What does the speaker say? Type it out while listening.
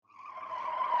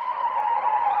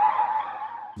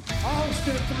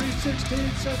Austin 316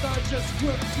 says I just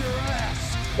whipped your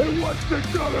ass. And what's it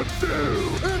gonna do?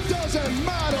 It doesn't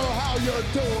matter how you're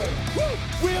doing. Woo!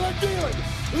 Wheeling, dealing,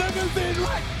 limousine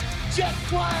right, jet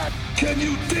flying. Can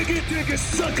you dig it,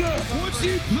 sucker? Would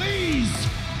you please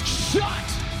shut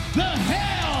the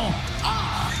hell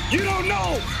up? You don't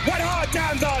know what hard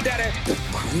times are, Daddy. The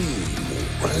cream will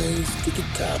rise to the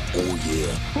top, oh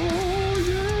yeah. Oh,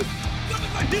 yeah. Look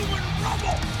at the human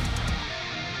rumble!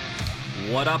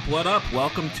 What up, what up?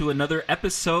 Welcome to another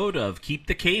episode of Keep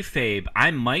the Kayfabe.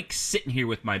 I'm Mike, sitting here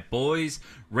with my boys,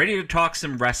 ready to talk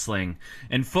some wrestling.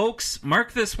 And folks,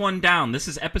 mark this one down. This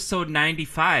is episode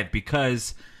 95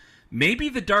 because maybe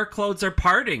the dark clouds are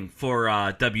parting for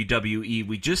WWE.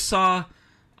 We just saw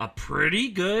a pretty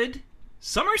good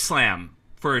SummerSlam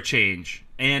for a change.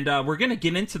 And we're going to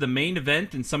get into the main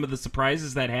event and some of the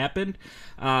surprises that happened.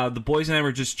 The boys and I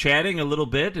were just chatting a little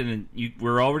bit, and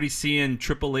we're already seeing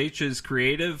Triple H's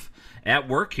creative at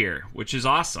work here, which is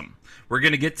awesome. We're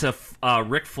going to get to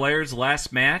Ric Flair's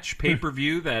last match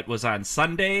pay-per-view that was on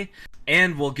Sunday,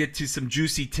 and we'll get to some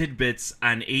juicy tidbits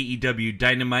on AEW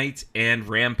Dynamite and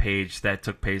Rampage that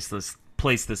took place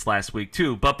this last week,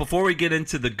 too. But before we get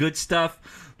into the good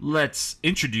stuff, let's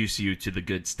introduce you to the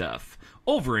good stuff.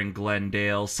 Over in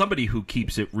Glendale, somebody who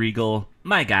keeps it regal,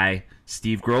 my guy,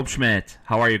 Steve Grobschmidt.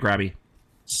 How are you, Grabby?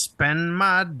 Spend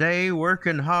my day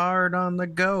working hard on the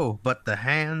go, but the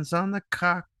hands on the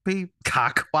cock.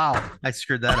 Wow, I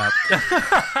screwed that up.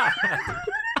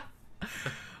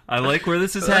 I like where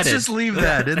this is Let's headed. just leave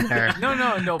that in there.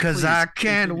 No. Because I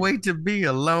can't wait to be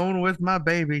alone with my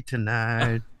baby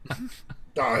tonight.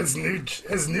 Oh, his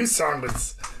new song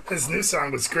was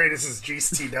great. This is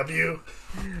GCW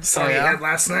song he had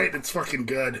last night. It's fucking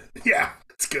good. Yeah,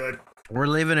 it's good. We're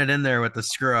leaving it in there with the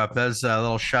screw up. That's a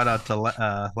little shout out to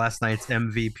last night's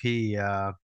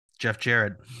MVP, Jeff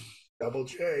Jarrett. Double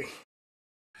J.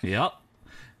 Yep.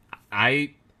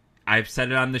 I've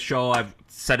said it on the show. I've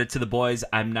said it to the boys.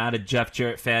 I'm not a Jeff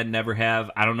Jarrett fan. Never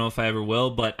have. I don't know if I ever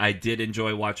will, but I did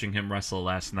enjoy watching him wrestle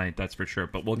last night. That's for sure.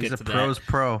 But we'll get to that. He's a pro's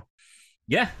pro.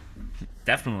 Yeah,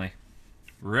 definitely.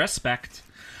 Respect.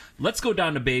 Let's go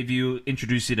down to Bayview,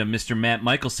 introduce you to Mr. Matt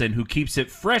Michelson, who keeps it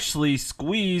freshly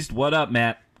squeezed. What up,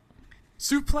 Matt?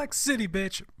 Suplex City,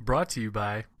 bitch. Brought to you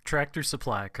by Tractor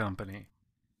Supply Company.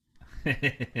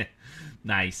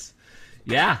 Nice.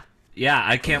 Yeah,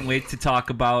 I can't wait to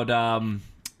talk about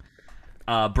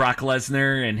Brock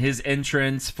Lesnar and his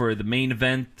entrance for the main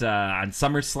event on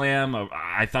SummerSlam.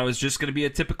 I thought it was just going to be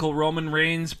a typical Roman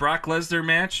Reigns Brock Lesnar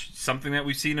match, something that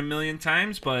we've seen a million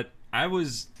times, but I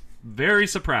was very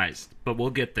surprised. But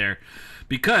we'll get there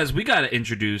because we got to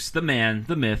introduce the man,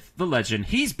 the myth, the legend.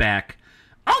 He's back.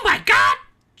 Oh my God,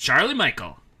 Charlie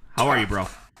Michael. How are you, bro?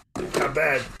 Not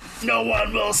bad. No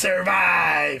one will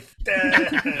survive.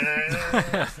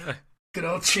 Good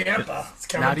old Ciampa. It's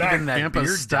coming Not back. even that Tampa's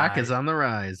beard stock dye. is on the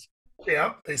rise.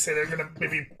 Yep. They say they're gonna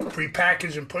maybe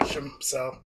repackage and push him.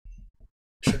 So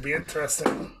should be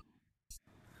interesting.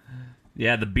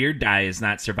 Yeah, the beard dye is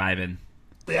not surviving.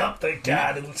 Yep. Thank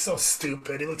God. It looks so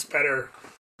stupid. It looks better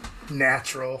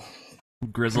natural. I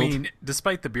Grizzled. mean,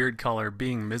 despite the beard color,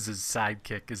 being Mrs.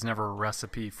 Sidekick is never a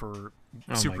recipe for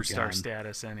superstar God.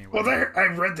 status anyway. Well, I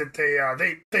read that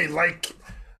they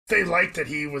like that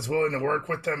he was willing to work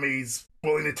with them. He's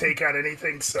willing to take out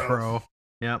anything. So Pro.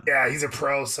 Yep. yeah, he's a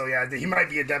pro. So yeah, he might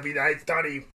be a I thought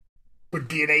he would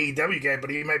be an AEW guy,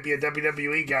 but he might be a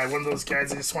WWE guy. One of those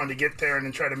guys that just wanted to get there and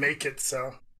then try to make it.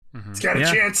 So he's got a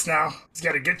chance now. He's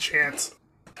got a good chance.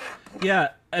 Yeah,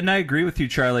 and I agree with you,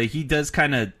 Charlie. He does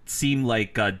kind of seem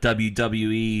like a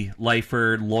WWE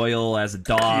lifer, loyal as a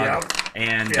dog. Yep.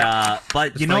 And Yeah. but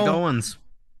Just you like know, Owens.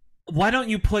 why don't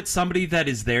you put somebody that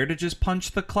is there to just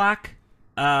punch the clock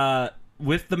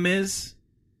with the Miz?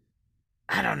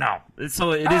 I don't know.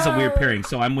 So it is a weird pairing.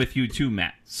 So I'm with you too,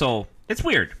 Matt. So it's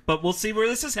weird, but we'll see where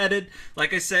this is headed.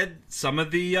 Like I said, some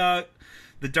of the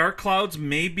dark clouds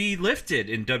may be lifted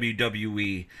in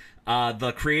WWE.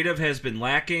 The creative has been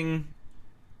lacking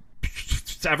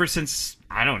ever since,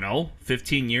 I don't know,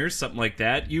 15 years, something like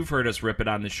that. You've heard us rip it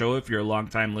on the show if you're a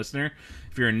longtime listener.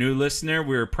 If you're a new listener,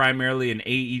 we're primarily an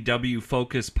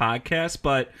AEW-focused podcast,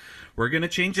 but we're going to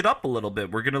change it up a little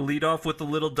bit. We're going to lead off with a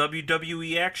little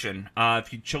WWE action.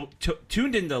 If you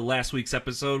tuned into last week's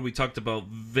episode, we talked about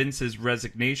Vince's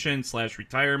resignation /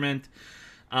 retirement.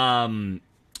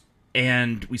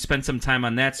 And we spent some time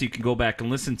on that, so you can go back and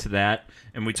listen to that.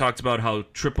 And we talked about how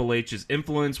Triple H's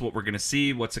influence, what we're going to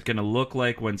see, what's it going to look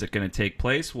like, when's it going to take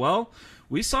place. Well,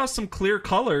 we saw some clear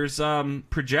colors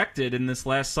projected in this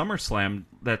last SummerSlam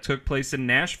that took place in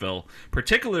Nashville,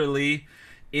 particularly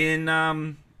in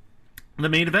the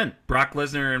main event, Brock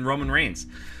Lesnar and Roman Reigns.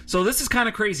 So this is kind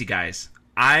of crazy, guys.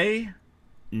 I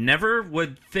never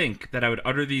would think that I would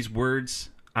utter these words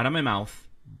out of my mouth,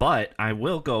 but I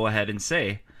will go ahead and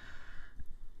say,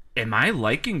 am I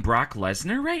liking Brock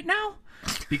Lesnar right now?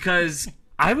 Because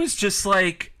I was just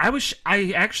like,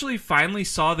 I actually finally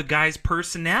saw the guy's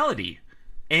personality,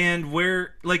 and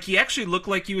where, like, he actually looked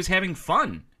like he was having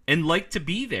fun and liked to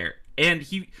be there, and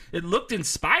it looked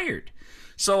inspired.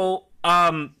 So,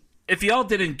 if y'all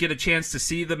didn't get a chance to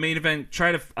see the main event,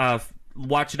 try to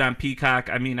watch it on Peacock.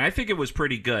 I mean, I think it was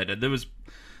pretty good. There was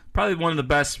probably one of the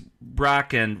best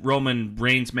Brock and Roman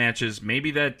Reigns matches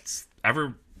maybe that's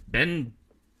ever been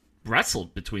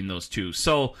wrestled between those two.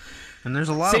 So, and there's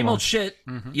a lot same of old shit.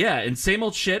 Mm-hmm. Yeah, and same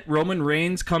old shit. Roman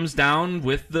Reigns comes down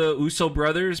with the Uso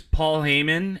brothers, Paul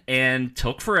Heyman, and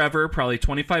took forever, probably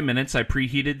 25 minutes. I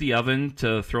preheated the oven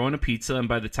to throw in a pizza, and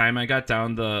by the time I got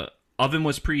down, the oven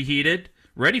was preheated,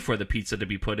 ready for the pizza to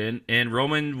be put in, and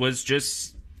Roman was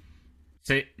just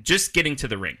getting to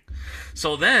the ring.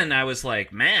 So then I was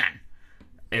like, man,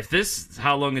 if this is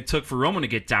how long it took for Roman to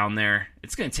get down there,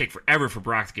 it's going to take forever for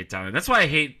Brock to get down there. That's why I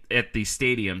hate at these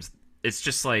stadiums. It's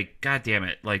just like, God damn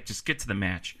it. Like, just get to the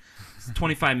match. It's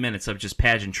 25 minutes of just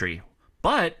pageantry.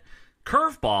 But,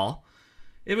 curveball,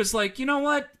 it was like, you know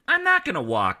what? I'm not going to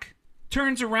walk.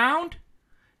 Turns around.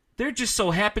 There just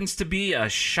so happens to be a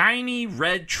shiny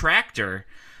red tractor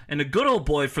and a good old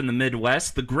boy from the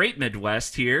Midwest, the great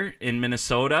Midwest here in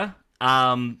Minnesota.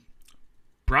 Brock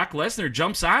Lesnar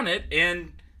jumps on it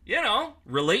and,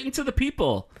 relating to the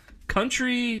people.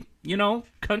 Country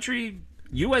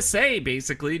USA,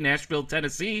 basically, Nashville,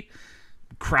 Tennessee.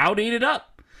 Crowd ate it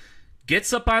up.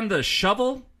 Gets up on the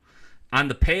shovel, on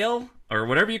the pail, or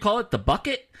whatever you call it, the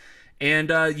bucket. And,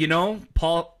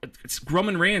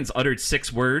 Roman Reigns uttered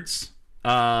 6 words.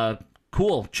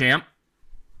 Cool, champ.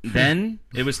 Then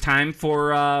it was time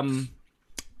for,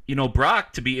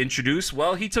 Brock to be introduced.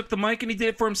 Well, he took the mic and he did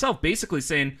it for himself, basically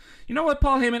saying, you know what,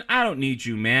 Paul Heyman, I don't need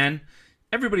you, man.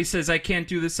 Everybody says I can't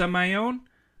do this on my own.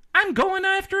 I'm going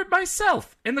after it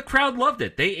myself. And the crowd loved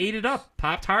it. They ate it up,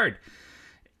 popped hard.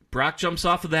 Brock jumps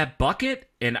off of that bucket,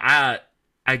 and I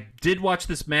did watch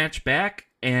this match back,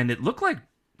 and it looked like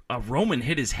Roman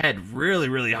hit his head really,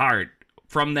 really hard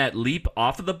from that leap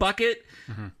off of the bucket.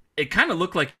 Mm-hmm. It kind of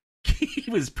looked like he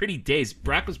was pretty dazed.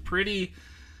 Brock was pretty...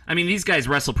 I mean, these guys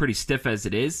wrestle pretty stiff as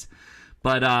it is,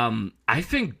 but I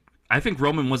think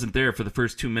Roman wasn't there for the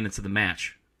first 2 minutes of the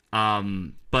match.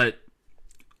 But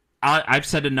I've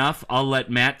said enough. I'll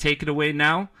let Matt take it away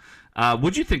now.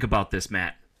 What'd you think about this,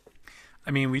 Matt?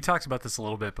 I mean, we talked about this a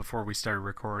little bit before we started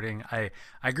recording. I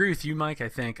agree with you, Mike. I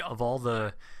think of all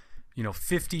the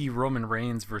 50 Roman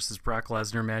Reigns versus Brock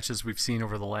Lesnar matches we've seen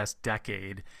over the last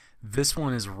decade, this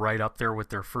one is right up there with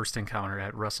their first encounter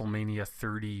at WrestleMania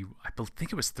 30. I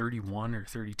think it was 31 or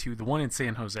 32, the one in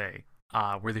San Jose,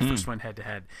 where they first went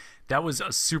head-to-head. That was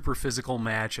a super physical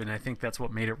match, and I think that's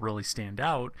what made it really stand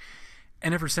out.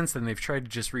 And ever since then, they've tried to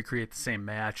just recreate the same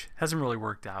match. Hasn't really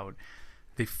worked out.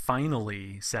 They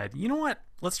finally said, you know what?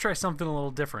 Let's try something a little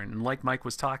different. And like Mike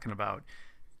was talking about,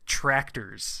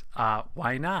 tractors.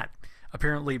 Why not?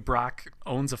 Apparently, Brock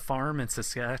owns a farm in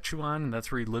Saskatchewan, and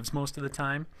that's where he lives most of the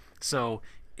time. So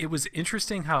it was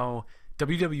interesting how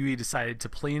WWE decided to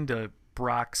play into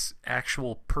Brock's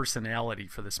actual personality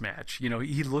for this match.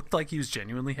 He looked like he was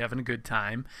genuinely having a good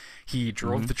time. He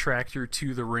drove the tractor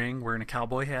to the ring wearing a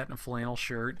cowboy hat and a flannel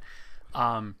shirt.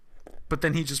 But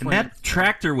then he just went... That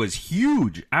tractor was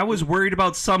huge. I was worried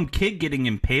about some kid getting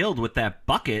impaled with that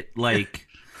bucket. Like,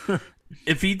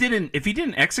 if he didn't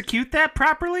execute that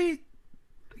properly,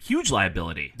 huge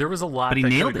liability. There was a lot that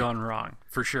could have gone wrong,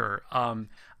 for sure.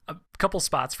 A couple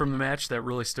spots from the match that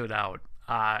really stood out.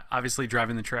 Obviously,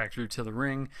 driving the tractor to the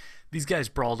ring. These guys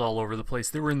brawled all over the place.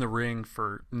 They were in the ring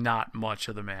for not much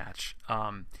of the match.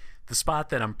 The spot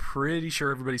that I'm pretty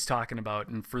sure everybody's talking about,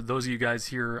 and for those of you guys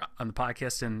here on the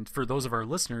podcast and for those of our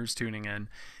listeners tuning in,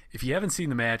 if you haven't seen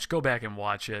the match, go back and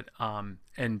watch it.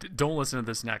 And don't listen to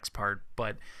this next part.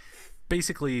 But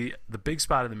basically, the big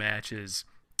spot of the match is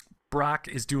Brock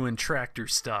is doing tractor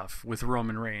stuff with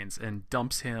Roman Reigns and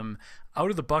dumps him out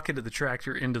of the bucket of the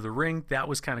tractor into the ring. That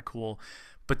was kind of cool.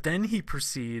 But then he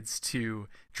proceeds to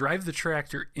drive the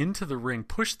tractor into the ring,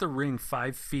 push the ring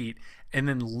 5 feet, and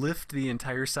then lift the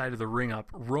entire side of the ring up.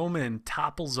 Roman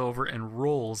topples over and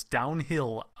rolls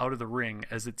downhill out of the ring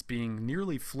as it's being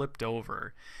nearly flipped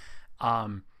over.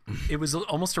 It was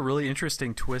almost a really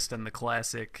interesting twist on the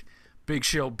classic Big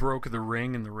Show broke the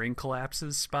ring and the ring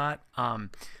collapses spot.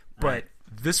 But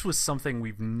this was something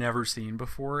we've never seen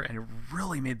before, and it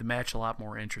really made the match a lot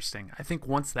more interesting. I think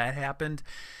once that happened,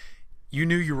 you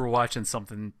knew you were watching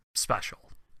something special.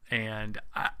 And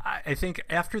I think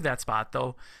after that spot,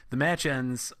 though, the match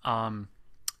ends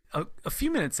a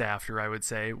few minutes after, I would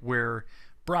say, where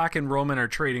Brock and Roman are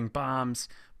trading bombs.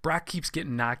 Brock keeps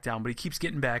getting knocked down, but he keeps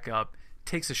getting back up,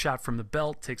 takes a shot from the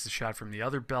belt, takes a shot from the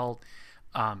other belt,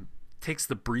 takes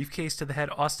the briefcase to the head.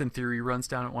 Austin Theory runs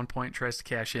down at one point, tries to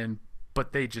cash in,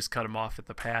 but they just cut him off at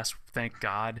the pass, thank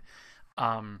God.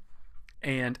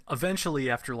 And eventually,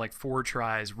 after like 4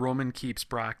 tries, Roman keeps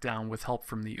Brock down with help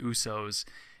from the Usos.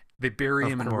 They bury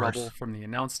him in rubble from the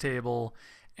announce table,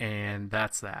 and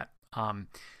that's that.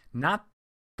 Not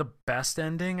the best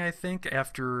ending, I think,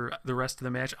 after the rest of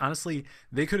the match. Honestly,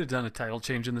 they could have done a title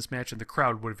change in this match, and the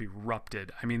crowd would have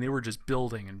erupted. I mean, they were just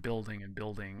building and building and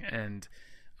building, and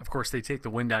of course, they take the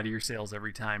wind out of your sails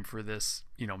every time for this,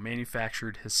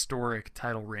 manufactured historic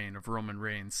title reign of Roman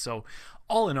Reigns. So,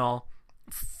 all in all,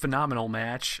 phenomenal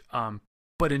match.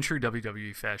 But in true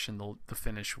WWE fashion, the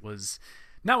finish was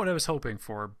not what I was hoping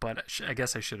for, but I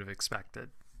guess I should have expected.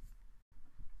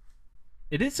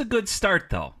 It is a good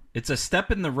start, though. It's a step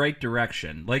in the right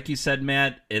direction. Like you said,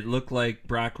 Matt, it looked like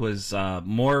Brock was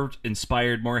more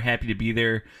inspired, more happy to be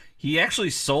there. He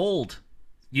actually sold,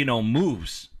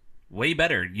 moves way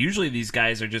better. Usually these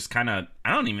guys are just kind of,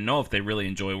 I don't even know if they really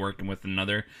enjoy working with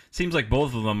another. Seems like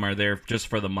both of them are there just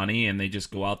for the money, and they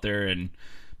just go out there and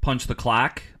punch the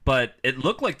clock. But it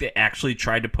looked like they actually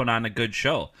tried to put on a good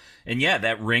show. And yeah,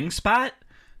 that ring spot,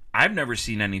 I've never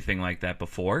seen anything like that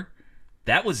before.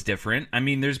 That was different. I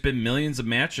mean, there's been millions of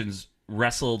matches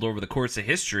wrestled over the course of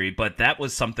history, but that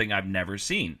was something I've never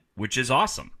seen, which is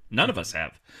awesome. None of us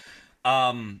have.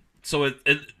 So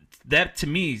that to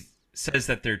me says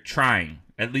that they're trying.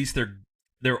 At least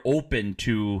they're open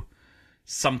to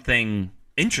something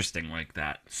interesting like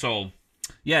that. So,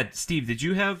 yeah, Steve, did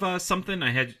you have something?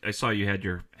 I saw you had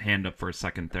your hand up for a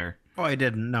second there. Oh, I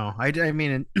didn't. No, I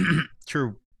mean, in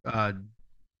true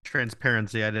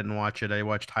transparency, I didn't watch it. I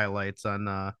watched highlights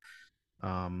on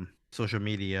social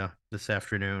media this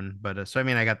afternoon. But so I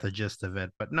mean, I got the gist of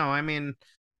it. But no, I mean,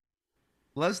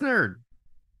 Lesnar.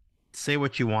 Say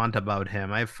what you want about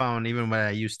him. I've found even when I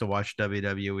used to watch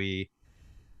WWE,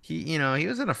 he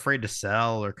wasn't afraid to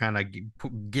sell or kind of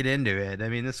get into it. I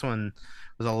mean, this one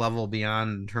was a level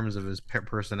beyond in terms of his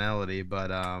personality, but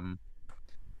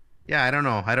yeah, I don't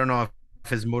know. I don't know if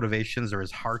his motivations or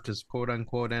his heart is quote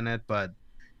unquote in it, but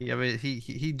yeah, but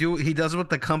he does what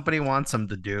the company wants him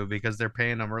to do because they're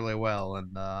paying him really well,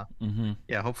 and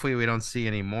yeah, hopefully we don't see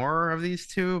any more of these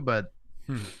two, but.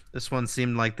 This one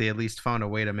seemed like they at least found a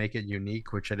way to make it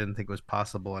unique, which I didn't think was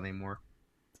possible anymore.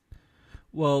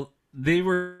 Well, they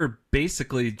were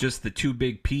basically just the two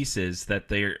big pieces that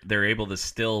they're able to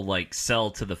still like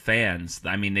sell to the fans.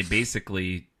 I mean, they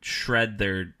basically shred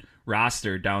their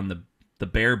roster down the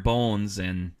bare bones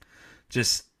and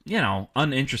just,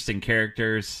 uninteresting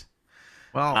characters.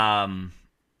 Well, and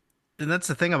that's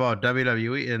the thing about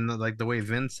WWE and like the way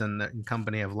Vince and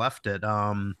company have left it.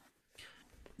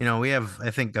 We have,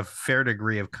 I think, a fair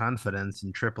degree of confidence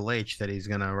in Triple H that he's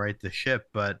going to right the ship,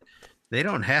 but they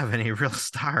don't have any real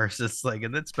stars. It's like,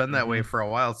 and it's been that way for a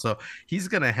while. So he's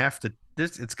going to have to,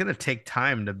 it's going to take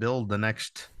time to build the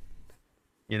next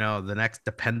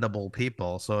dependable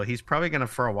people. So he's probably going to,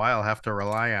 for a while, have to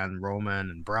rely on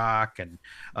Roman and Brock and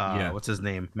what's his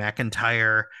name?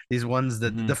 McIntyre. These ones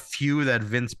that the few that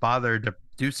Vince bothered to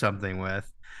do something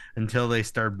with until they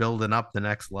start building up the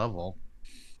next level.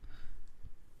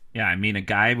 Yeah, I mean, a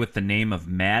guy with the name of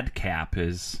Madcap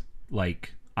is,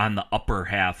 like, on the upper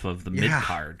half of the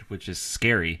mid-card, which is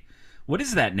scary. What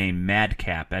is that name,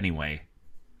 Madcap, anyway?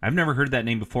 I've never heard that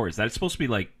name before. Is that supposed to be,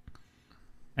 like...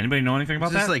 Anybody know anything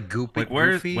about that? Is this, like, goofy?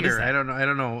 What is that? I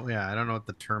don't know. Yeah, I don't know what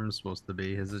the term's supposed to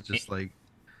be. Is it just, like...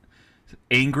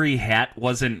 Angry Hat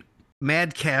wasn't...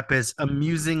 Madcap is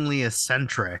amusingly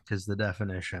eccentric, is the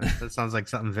definition. That sounds like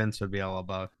something Vince would be all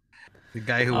about. The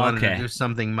guy who wanted to do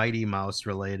something Mighty Mouse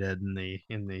related in the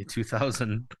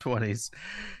 2020s.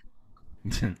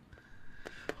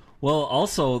 Well,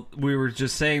 also, we were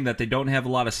just saying that they don't have a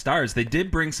lot of stars. They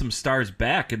did bring some stars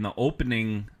back in the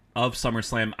opening of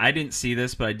SummerSlam. I didn't see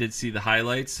this, but I did see the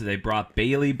highlights. They brought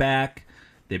Bayley back,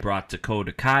 they brought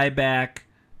Dakota Kai back,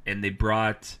 and they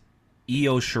brought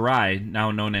Io Shirai,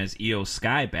 now known as Io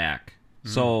Sky, back.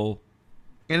 So...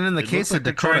 And in the case of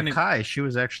Dakota Kai, she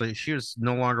was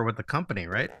no longer with the company,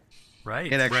 right?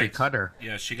 Right. It actually cut her.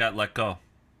 Yeah, she got let go.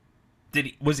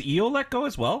 Was Io let go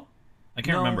as well? I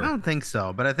can't remember. I don't think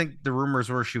so, but I think the rumors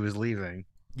were she was leaving.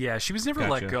 Yeah, she was never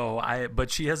let go.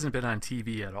 But she hasn't been on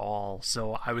TV at all,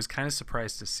 so I was kind of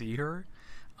surprised to see her.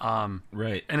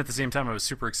 Right. And at the same time, I was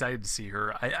super excited to see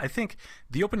her. I think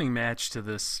the opening match to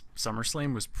this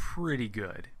SummerSlam was pretty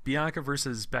good. Bianca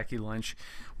versus Becky Lynch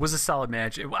was a solid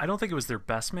match. I don't think it was their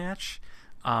best match,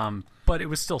 but it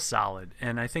was still solid.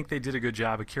 And I think they did a good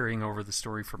job of carrying over the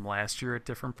story from last year at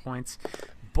different points.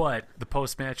 But the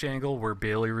post-match angle where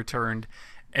Bayley returned,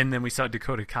 and then we saw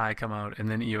Dakota Kai come out,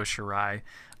 and then Io Shirai,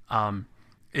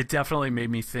 it definitely made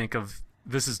me think of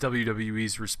this is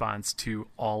WWE's response to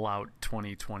All Out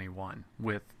 2021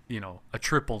 with, a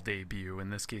triple debut in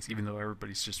this case, even though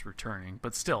everybody's just returning.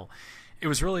 But still, it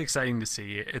was really exciting to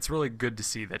see. It's really good to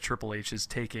see that Triple H is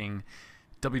taking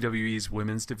WWE's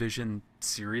women's division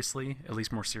seriously, at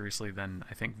least more seriously than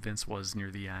I think Vince was near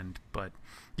the end. But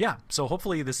yeah, so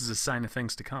hopefully this is a sign of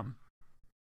things to come.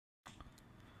 I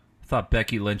thought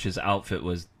Becky Lynch's outfit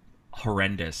was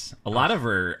horrendous. A lot of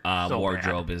her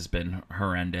wardrobe has been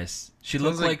horrendous. She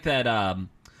looked like that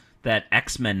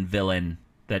X-Men villain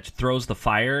that throws the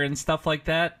fire and stuff like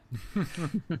that.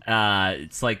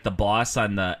 It's like the boss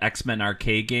on the X-Men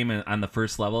arcade game on the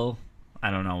first level.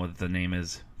 I don't know what the name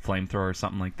is, Flamethrower or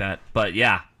something like that. But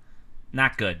yeah,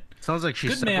 not good. Sounds like she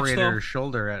Good separated match, her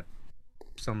shoulder at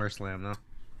SummerSlam, though.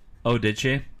 Oh, did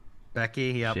she?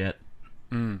 Becky, yep. Shit.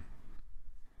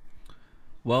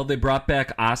 Well, they brought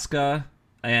back Asuka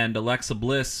and Alexa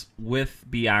Bliss with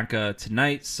Bianca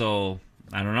tonight, so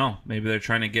I don't know. Maybe they're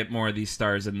trying to get more of these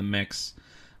stars in the mix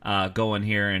going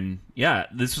here. And yeah,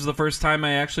 this was the first time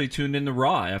I actually tuned into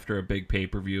Raw after a big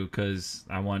pay-per-view because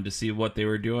I wanted to see what they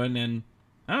were doing, and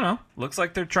I don't know. Looks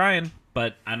like they're trying,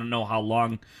 but I don't know how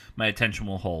long my attention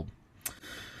will hold.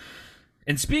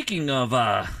 And speaking of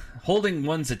holding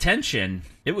one's attention,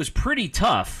 it was pretty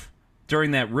tough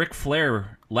during that Ric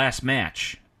Flair last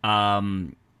match.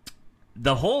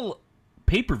 The whole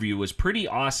pay-per-view was pretty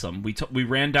awesome. We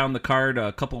ran down the card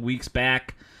a couple weeks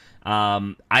back.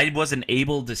 I wasn't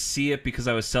able to see it because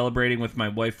I was celebrating with my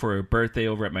wife for her birthday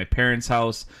over at my parents'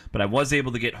 house, but I was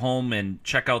able to get home and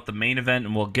check out the main event,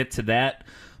 and we'll get to that.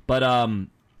 But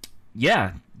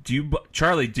yeah,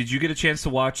 Charlie, did you get a chance to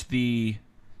watch the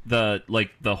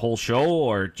whole show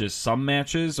or just some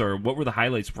matches, or what were the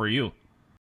highlights for you?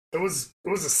 It was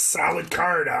a solid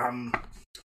card.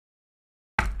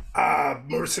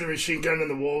 Motor City Machine Gun and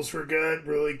the Wolves were good,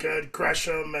 really good.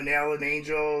 Gresham and Allen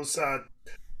Angels,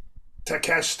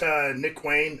 Takeshita and Nick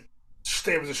Wayne.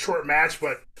 It was a short match,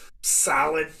 but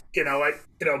solid.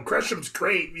 Gresham's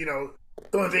great. The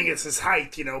only thing is his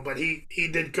height. But he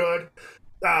did good.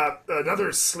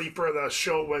 Another sleeper of the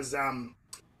show was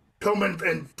Pillman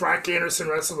and Brock Anderson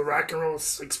wrestled the Rock and Roll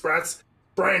Express.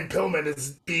 Brian Pillman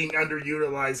is being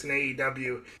underutilized in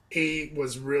AEW. He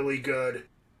was really good.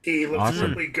 He looks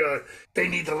really good. They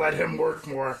need to let him work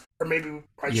more. Or maybe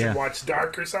I should watch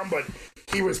Dark or something,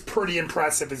 but he was pretty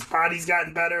impressive. His body's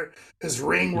gotten better. His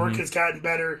ring work has gotten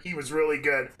better. He was really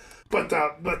good. But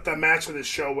the match of the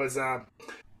show was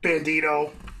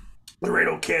Bandito,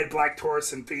 Laredo Kid, Black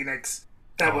Taurus, and Phoenix.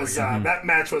 That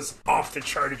match was off the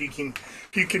chart. If you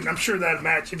can, I'm sure that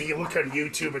match, if you look on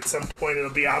YouTube at some point,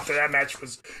 it'll be out there. That match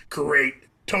was great.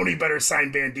 Tony better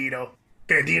sign Bandito.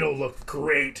 Bandito looked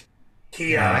great.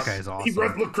 That guy's awesome. He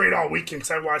looked great all weekend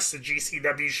because I watched the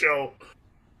GCW show.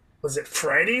 Was it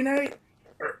Friday night?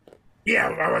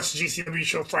 I watched the GCW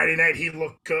show Friday night. He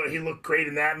looked good. He looked great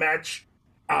in that match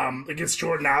against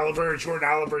Jordan Oliver. Jordan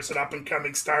Oliver's an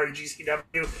up-and-coming star in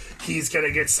GCW. He's going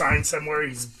to get signed somewhere.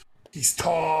 He's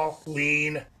tall,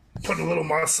 lean, putting a little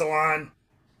muscle on.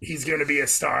 He's going to be a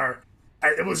star.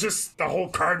 It was just, the whole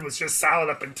card was just solid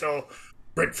up until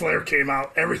Ric Flair came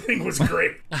out. Everything was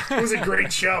great. It was a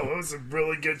great show. It was a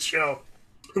really good show.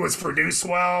 It was produced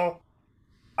well.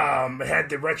 It had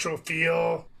the retro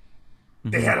feel.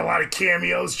 They had a lot of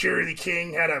cameos. Jerry the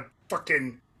King had a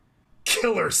fucking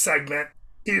killer segment.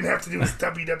 He didn't have to do his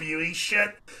WWE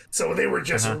shit. So they were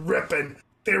just ripping.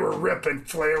 They were ripping.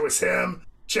 Flair was him.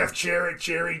 Jeff Jarrett,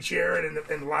 Jerry Jarrett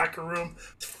in the locker room.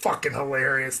 It's fucking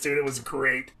hilarious, dude. It was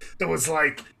great. It was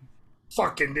like,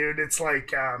 fucking, dude. It's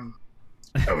like,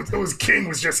 it was King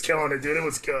was just killing it, dude. It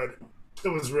was good. It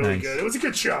was really good. It was a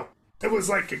good show. It was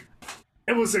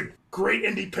a great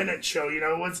independent show.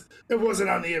 It wasn't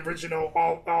on the original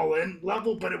all in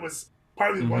level, but it was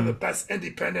probably one of the best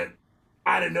independent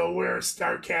out of nowhere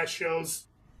StarCast shows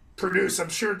produced. I'm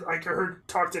sure, like I heard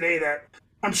talk today, that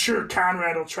I'm sure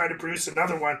Conrad will try to produce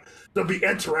another one. It'll be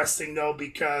interesting though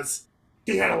because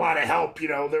he had a lot of help. He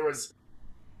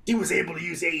was able to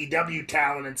use AEW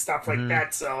talent and stuff like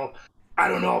that. So I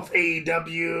don't know if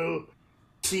AEW,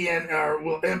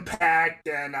 will Impact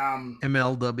and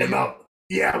MLW.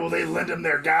 Will they lend him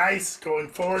their guys going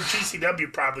forward?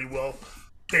 GCW probably will,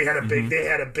 they had a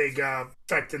big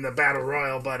effect in the Battle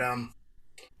Royal, but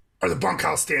or the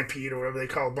Bunkhouse Stampede or whatever they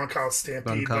call it, Bunkhouse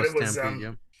Stampede. But it was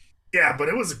yeah, but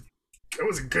it was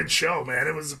a good show, man.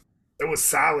 It was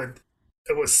solid.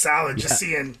 It was solid. Just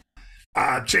seeing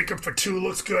Jacob Fatu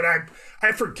looks good.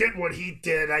 I forget what he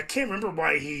did. I can't remember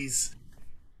why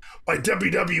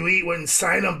WWE wouldn't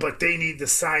sign him, but they need to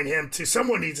sign him too.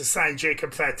 Someone needs to sign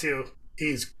Jacob Fatu.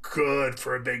 He's good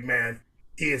for a big man.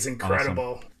 He is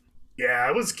incredible. Awesome. Yeah,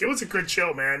 it was a good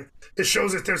show, man. It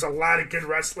shows that there's a lot of good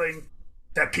wrestling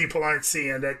that people aren't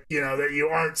seeing, that you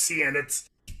aren't seeing. It's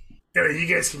you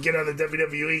guys can get on the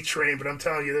WWE train, but I'm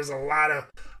telling you, there's a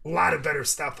lot of better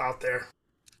stuff out there.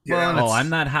 I'm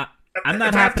not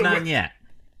hopping on yet.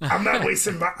 I'm not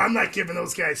I'm not giving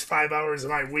those guys 5 hours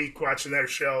of my week watching their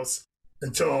shows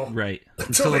until they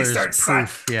start signing.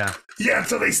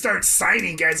 Until they start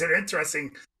signing guys that are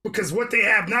interesting. Because what they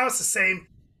have now is the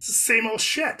same old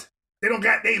shit.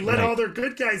 They let all their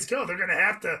good guys go. They're gonna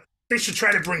have to. They should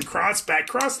try to bring Cross back.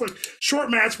 Cross looked short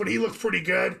match, but he looked pretty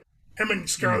good. Him and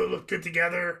Scarlett looked good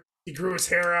together. He grew his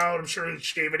hair out. I'm sure he'll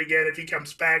shave it again if he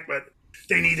comes back, but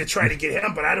they need to try to get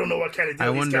him. But I don't know what kind of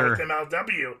deal he's got with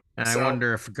MLW. And I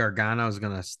wonder if Gargano's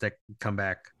gonna come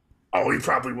back. Oh, he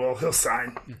probably will. He'll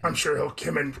sign. I'm sure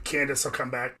him and Candice will come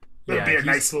back. It'll be a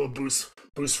nice little boost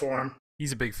for him.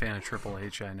 He's a big fan of Triple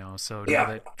H, I know. So now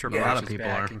that Triple H is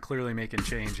back and clearly making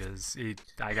changes,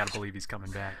 I got to believe he's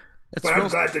coming back. But I'm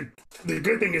glad the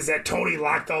good thing is that Tony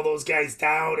locked all those guys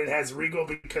down and has Regal,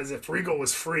 because if Regal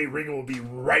was free, Regal would be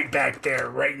right back there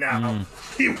right now.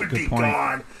 He would be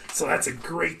gone. So that's a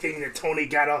great thing that Tony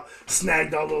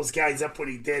snagged all those guys up when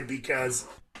he did, because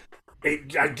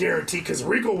I guarantee, because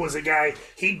Regal was a guy,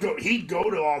 he'd go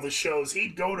to all the shows.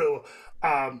 He'd go to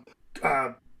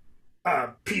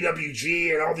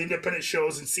PWG and all the independent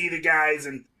shows and see the guys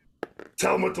and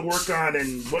tell them what to work on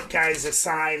and what guys to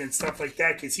sign and stuff like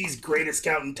that, because he's great at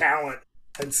scouting talent.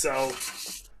 And so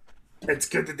it's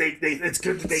good that they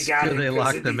got him. They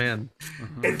locked him in.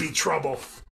 It'd be trouble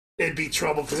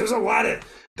because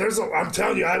I'm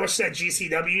telling you, I watched that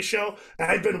GCW show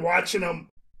and I've been watching them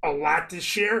a lot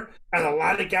this year, and a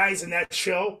lot of guys in that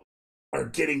show are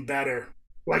getting better.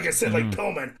 Like I said, like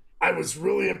Pillman, I was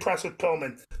really impressed with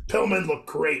Pillman. Pillman looked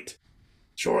great.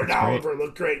 Jordan Oliver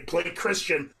looked great. Blake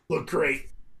Christian looked great.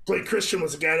 Blake Christian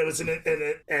was a guy that was in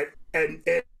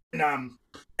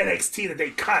NXT that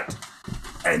they cut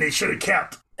and they should have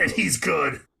kept. And he's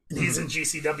good. And he's in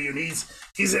GCW, and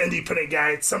he's an independent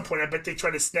guy. At some point, I bet they try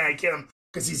to snag him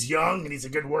because he's young and he's a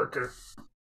good worker.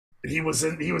 And he was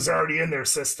already in their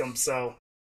system. So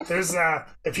there's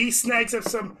if he snags up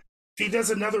if he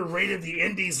does another Raid of the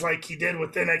Indies like he did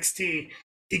with NXT,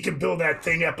 he can build that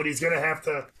thing up. But he's gonna have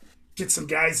to get some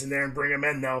guys in there and bring them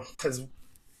in, though, because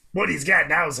what he's got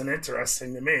now isn't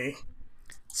interesting to me.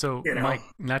 So, Mike,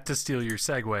 not to steal your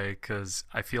segue, because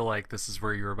I feel like this is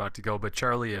where you were about to go, but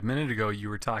Charlie, a minute ago, you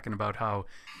were talking about how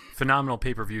phenomenal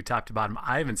pay-per-view top to bottom.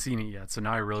 I haven't seen it yet, so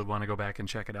now I really want to go back and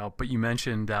check it out. But you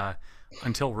mentioned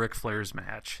until Ric Flair's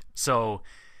match. So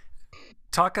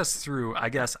talk us through, I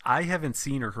guess I haven't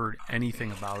seen or heard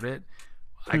anything about it.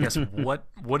 I guess what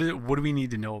do we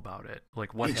need to know about it?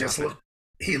 Like, what happened?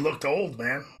 He looked old,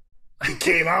 man. He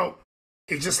came out.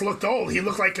 He just looked old. He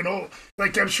looked like an old,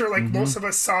 like I'm sure like most of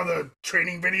us saw the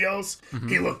training videos.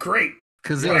 He looked great.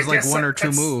 Because it was like one or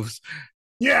two moves.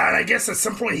 Yeah, and I guess at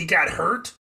some point he got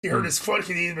hurt. He hurt his foot.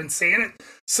 He hadn't been saying it.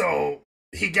 So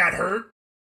he got hurt.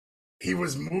 He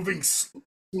was moving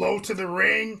slow to the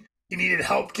ring. He needed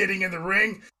help getting in the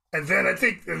ring. And then I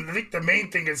think the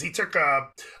main thing is he took a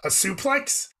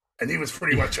suplex. And he was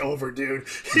pretty much over, dude.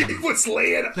 He was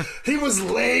laying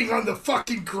on the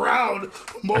fucking ground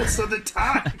most of the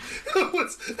time.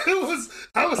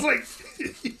 I was like,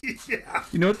 yeah.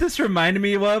 You know what this reminded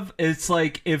me of? It's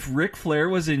like if Ric Flair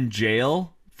was in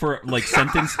jail for like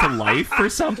sentenced to life or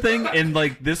something, and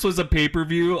like this was a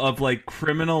pay-per-view of like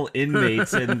criminal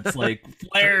inmates, and it's like,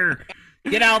 Flair,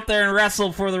 get out there and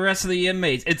wrestle for the rest of the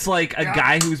inmates. It's like a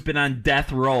guy who's been on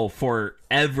death row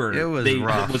forever. It was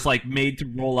rough. It was like made to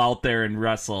roll out there and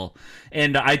wrestle.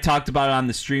 And I talked about it on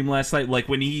the stream last night, like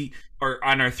or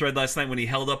on our thread last night, when he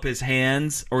held up his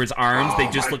hands or his arms, they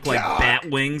just look like bat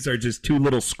wings or just two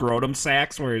little scrotum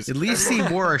sacks. Whereas at least he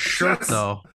wore a shirt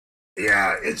though.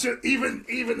 Yeah, it's just, even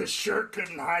the shirt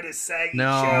couldn't hide his saggy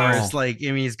chest. It's like, I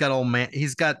mean, he's got old man.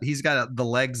 He's got the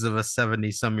legs of a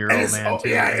 70-some-year-old man. Too.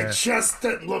 Yeah, it just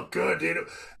didn't look good, dude.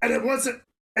 And it wasn't.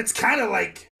 It's kind of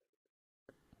like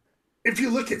if you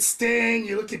look at Sting,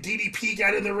 you look at DDP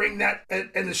got in the ring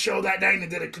in the show that night and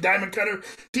did a diamond cutter.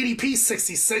 DDP's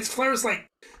 66. Flair's like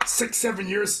 6-7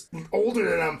 years older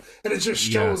than him, and it just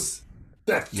shows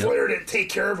that Flair didn't take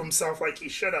care of himself like he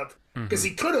should have, because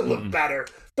he could have looked better,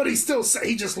 but he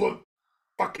just looked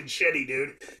fucking shitty,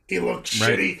 dude. He looked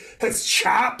shitty. His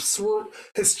chops were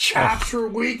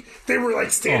weak. They were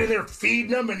like standing there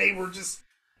feeding him, and they were just.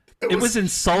 It was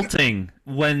insulting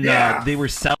when they were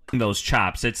selling those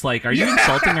chops. It's like, are you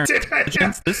insulting our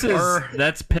intelligence?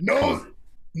 That's pitiful.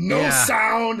 No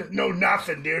sound, no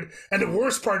nothing, dude. And the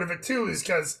worst part of it too is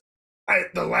because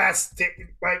the last day,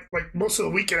 like most of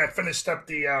the weekend, I finished up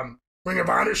the Ring of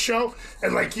Honor show,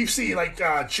 and like you see like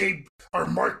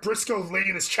Mark Briscoe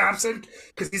laying his chops in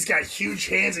because he's got huge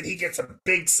hands and he gets a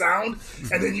big sound,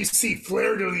 and then you see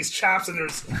Flair doing these chops and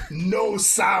there's no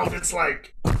sound. It's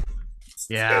like.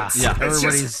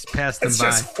 Everybody's passed him by. It's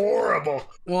just horrible.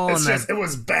 Well, it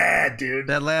was bad, dude.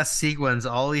 That last sequence,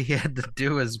 all he had to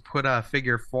do is put a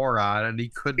figure 4 on, and he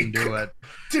couldn't do it.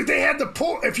 Dude, they had to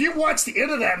pull. If you watch the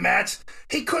end of that match,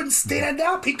 he couldn't stand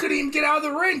up. He couldn't even get out of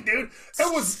the ring, dude.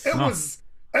 It was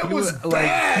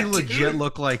bad. He legit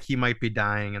looked like he might be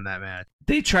dying in that match.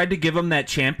 They tried to give him that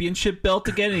championship belt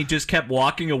again, and he just kept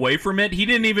walking away from it. He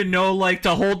didn't even know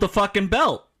to hold the fucking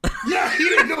belt. Yeah, he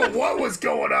didn't know what was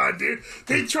going on, dude.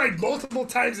 They tried multiple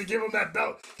times to give him that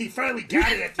belt. He finally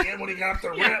got it at the end when he got up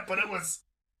the ramp, but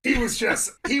he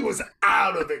was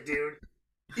out of it, dude.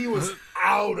 He was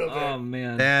out of it. Oh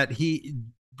man.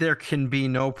 There can be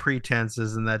no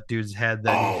pretenses in that dude's head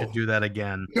that he should do that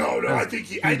again. No, I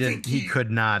think he could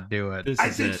not do it.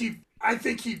 I think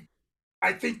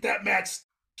that match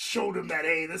showed him that,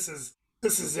 hey, this is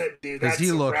it, dude. Because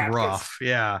he looked rough.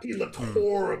 Yeah. He looked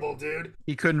horrible, dude.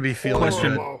 He couldn't be feeling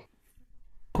good.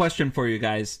 Question for you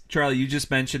guys. Charlie, you just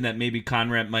mentioned that maybe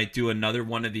Conrad might do another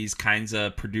one of these kinds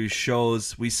of produced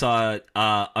shows. We saw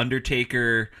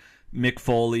Undertaker, Mick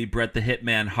Foley, Bret the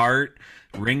Hitman Hart,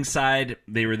 ringside.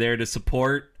 They were there to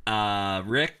support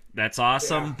Rick. That's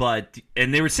awesome. Yeah.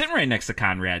 And they were sitting right next to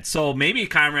Conrad. So maybe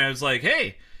Conrad was like,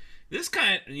 hey, this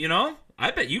kind of, I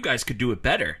bet you guys could do it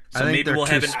better. So maybe we'll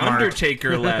have an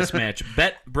Undertaker last match.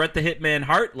 Bret the Hitman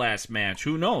Hart last match.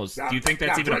 Who knows? Do you think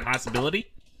that's even a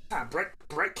possibility?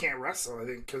 Brett can't wrestle, I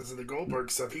think, because of the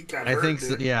Goldberg stuff. He got hurt. I think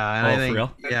so, yeah. And for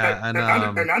real? Yeah. And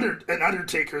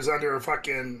Undertaker's under a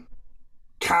fucking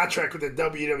contract with the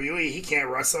WWE. He can't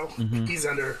wrestle. Mm-hmm. He's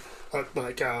under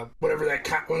whatever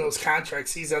one of those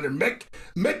contracts he's under.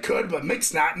 Mick could, but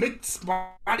Mick's not. Mick's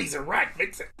body's a wreck.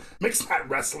 Mick's not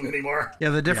wrestling anymore. Yeah,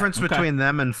 the difference between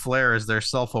them and Flair is they're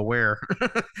self-aware.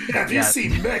 If you see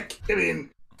Mick,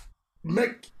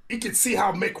 Mick, you can see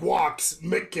how Mick walks.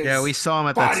 We saw him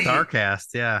at that Starrcast.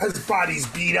 Yeah, his body's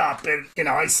beat up, and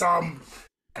I saw him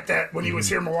at that when he was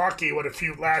here in Milwaukee. A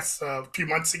few months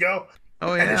ago.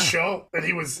 Oh yeah, at his show, and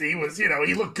he was he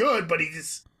looked good, but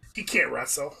he can't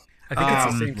wrestle. I think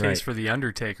it's the same case for The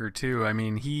Undertaker, too. I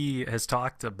mean, he has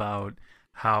talked about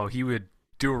how he would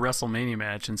do a WrestleMania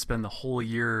match and spend the whole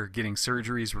year getting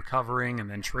surgeries, recovering, and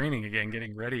then training again,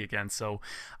 getting ready again. So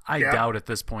I doubt at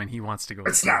this point he wants to go.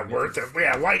 It's not worth it.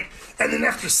 Yeah, why? And then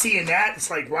after seeing that, it's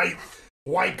like, why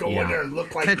go in there and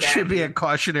look like that? That should be a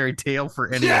cautionary tale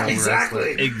for any wrestler.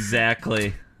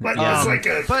 Exactly. But it's like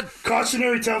a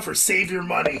cautionary tale for save your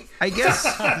money. I guess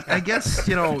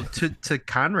to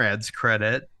Conrad's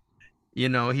credit,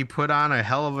 he put on a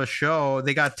hell of a show.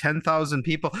 They got 10,000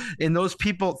 people, and those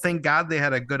people, thank God they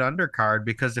had a good undercard,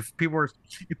 because if people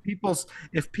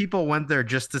went there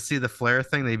just to see the Flair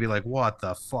thing, they'd be like, what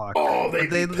the fuck? Oh,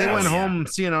 they went home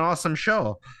seeing an awesome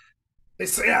show.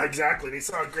 Exactly. They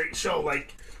saw a great show.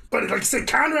 But like I said,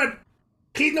 Conrad,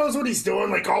 he knows what he's doing.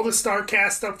 Like, all the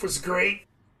Starrcast stuff was great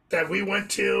that we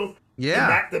went to.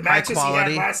 Yeah, the matches he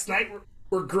had last night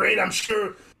were great. I'm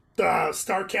sure the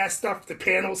Starrcast stuff, the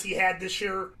panels he had this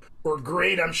year were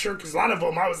great. I'm sure, because a lot of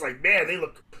them, I was like, man, they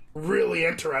look really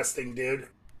interesting, dude.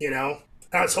 I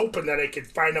was hoping that I could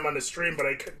find them on the stream, but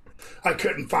I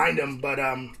couldn't find them.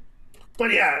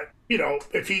 But yeah,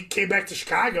 if he came back to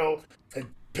Chicago and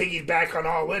piggyback on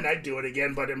All In, I'd do it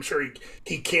again. But I'm sure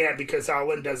he can't, because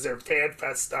All In does their Fan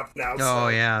Fest stuff now. Oh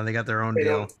yeah, they got their own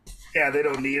deal. Yeah, they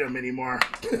don't need him anymore.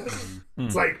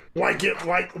 It's like, why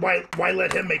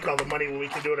let him make all the money when we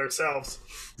can do it ourselves?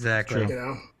 Exactly.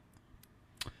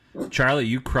 Charlie,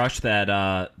 you crushed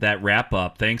that wrap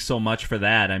up. Thanks so much for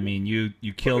that. I mean, you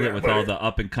killed it with all the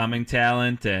up and coming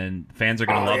talent, and fans are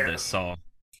gonna love this. So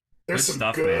there's some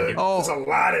stuff, good. man. There's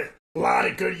a lot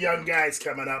of good young guys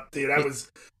coming up, dude.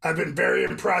 I've been very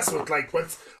impressed with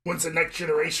when's the next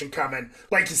generation coming.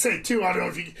 Like you say too, I don't know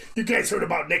if you guys heard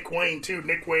about Nick Wayne too.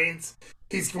 Nick Wayne's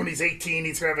when he's 18,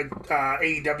 he's gonna have an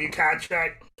AEW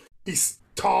contract. He's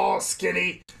tall,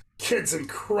 skinny, kid's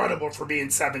incredible for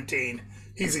being 17.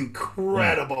 He's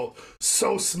incredible,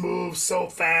 so smooth, so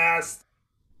fast.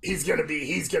 he's gonna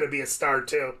be a star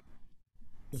too.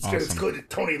 It's good that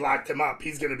Tony locked him up.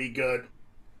 He's gonna be good.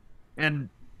 And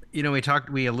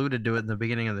we alluded to it in the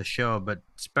beginning of the show, but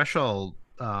special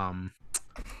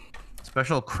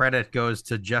credit goes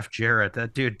to Jeff Jarrett.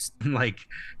 That dude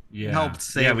helped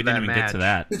save. Yeah, we didn't even get to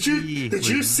that. Did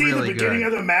you see really the beginning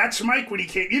of the match, Mike? When he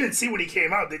came, you didn't see when he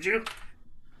came out, did you?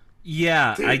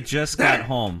 Yeah, dude, I just got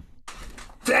home.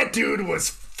 That dude was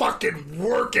fucking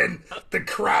working the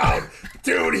crowd.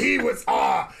 Dude, he was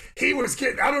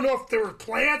getting, I don't know if there were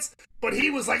plants, but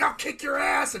he was like, I'll kick your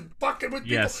ass and fucking with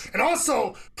people. Yes. And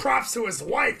also, props to his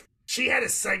wife. She had a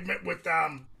segment with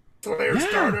Flair's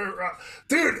daughter.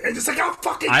 Dude, and just like, I'll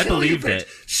fucking kill you, bitch. I believed it.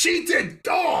 She did.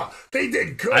 Oh, they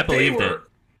did good. I believed it.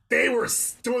 They were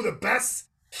doing the best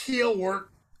heel work.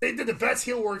 They did the best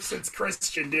heel work since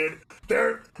Christian, dude.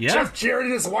 Jeff Jarrett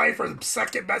and his wife are the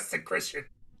second best to Christian.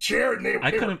 Jarrett, they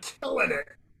were killing it.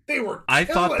 I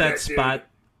thought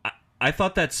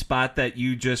that spot that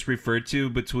you just referred to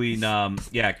between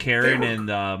Karen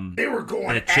and they were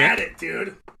going at it,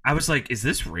 dude. I was like, is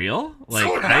this real? Like,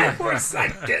 so I for a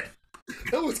second.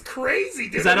 That was crazy,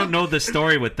 dude. Because I don't know the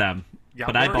story with them. Yeah,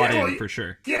 but I bought in for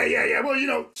sure. Yeah.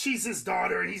 Well, she's his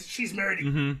daughter, and she's married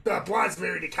to Blonde's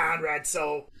married to Conrad,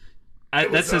 so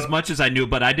that's as much as I knew,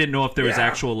 but I didn't know if there was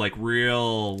actual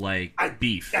real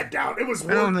beef. I doubt it was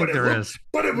work. I don't think there is.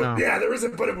 But it was there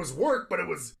isn't. But it was work. But it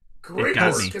was great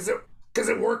work because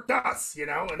it worked us,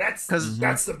 and that's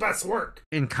the best work.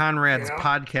 In Conrad's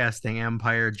podcasting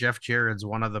empire, Jeff Jarrett's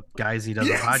one of the guys he does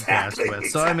a podcast with.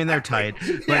 So I mean, they're tight.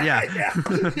 But yeah,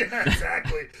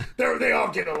 exactly. They all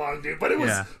get along, dude. But it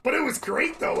was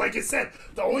great though. Like I said,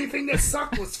 the only thing that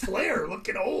sucked was Flair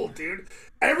looking old, dude.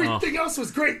 Everything else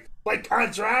was great. Like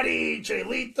Andrade, Jay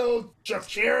Lethal, Jeff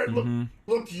Jarrett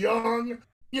looked young.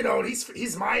 And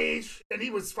he's my age, and he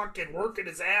was fucking working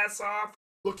his ass off,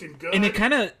 looking good. And it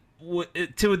kind of,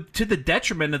 to the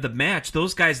detriment of the match,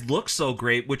 those guys look so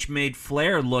great, which made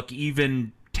Flair look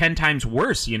even 10 times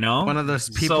worse. One of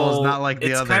those people is not like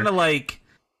the other. It's kind of like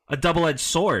a double-edged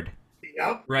sword.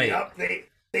 Yep. Right. Yep.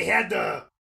 They had to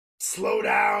slow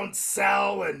down,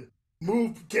 sell, and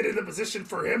move, get in a position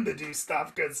for him to do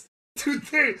stuff because.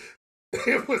 Dude,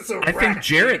 it was I think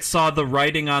Jarrett saw the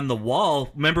writing on the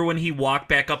wall. Remember when he walked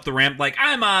back up the ramp like,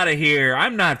 I'm out of here.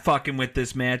 I'm not fucking with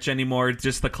this match anymore. It's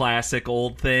just the classic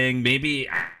old thing. Maybe,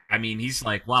 he's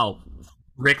like, wow,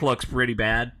 Rick looks pretty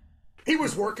bad. He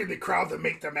was working the crowd to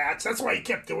make the match. That's why he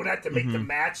kept doing that, to make the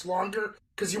match longer.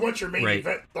 Because you want your main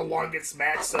event the longest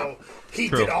match. So he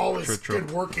did all his good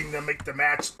working to make the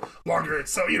match longer.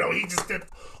 So, he just did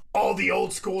all the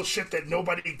old school shit that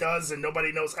nobody does and nobody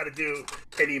knows how to do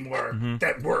anymore.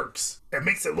 That works. That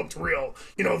makes it look real.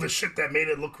 The shit that made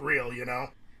it look real,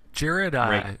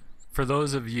 Jarrett, for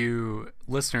those of you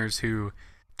listeners who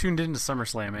tuned into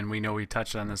SummerSlam, and we know we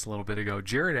touched on this a little bit ago,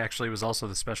 Jarrett actually was also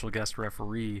the special guest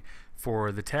referee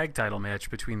for the tag title match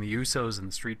between the Usos and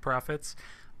the Street Profits.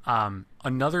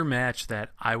 Another match that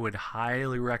I would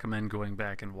highly recommend going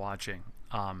back and watching.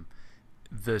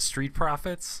 The Street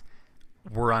Profits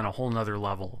were on a whole nother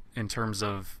level in terms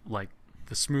of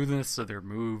the smoothness of their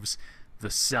moves,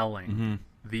 the selling,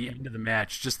 the end of the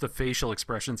match, just the facial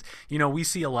expressions. We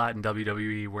see a lot in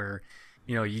WWE where,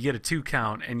 you get a 2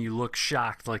 count and you look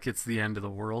shocked like it's the end of the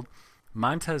world.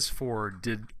 Montez Ford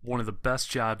did one of the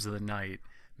best jobs of the night,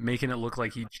 making it look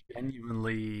like he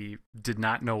genuinely did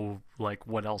not know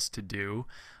what else to do,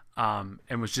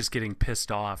 and was just getting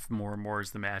pissed off more and more as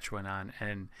the match went on.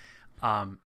 And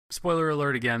spoiler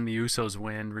alert again, the Usos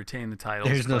win, retain the titles.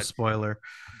 There's no spoiler.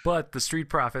 But the Street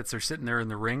Profits are sitting there in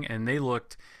the ring, and they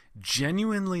looked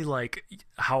genuinely like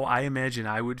how I imagine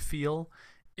I would feel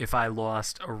if I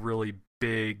lost a really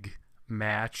big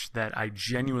match that I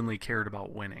genuinely cared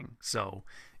about winning. So,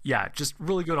 yeah, just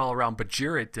really good all around. But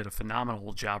Jarrett did a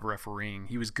phenomenal job refereeing.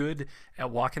 He was good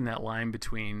at walking that line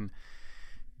between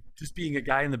just being a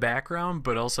guy in the background,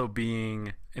 but also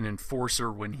being an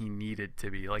enforcer when he needed to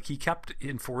be. He kept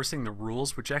enforcing the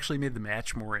rules, which actually made the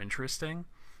match more interesting.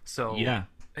 So yeah,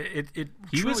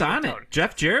 he was on it.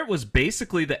 Jeff Jarrett was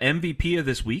basically the MVP of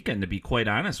this weekend, to be quite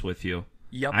honest with you.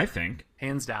 Yep, I think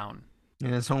hands down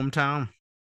in his hometown.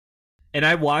 And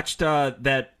I watched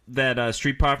that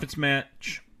Street Profits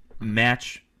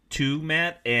match 2,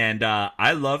 Matt, and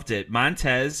I loved it.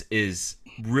 Montez is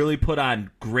really put on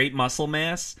great muscle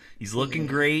mass. He's looking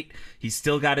great. He's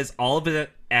still got all of his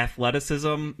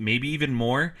athleticism, maybe even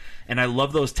more. And I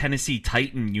love those Tennessee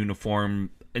Titan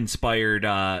uniform inspired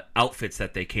outfits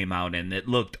that they came out in. It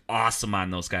looked awesome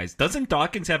on those guys. Doesn't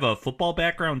Dawkins have a football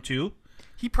background too?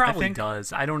 He probably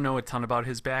does. I don't know a ton about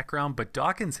his background, but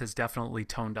Dawkins has definitely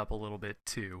toned up a little bit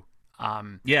too.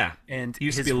 Yeah, and he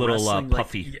used to his be a little wrestling,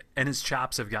 puffy. and his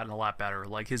chops have gotten a lot better.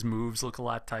 Like his moves look a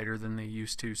lot tighter than they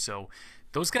used to. So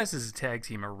those guys as a tag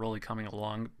team are really coming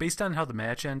along. Based on how the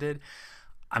match ended,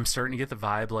 I'm starting to get the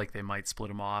vibe like they might split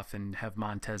them off and have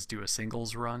Montez do a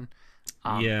singles run.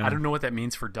 Yeah, I don't know what that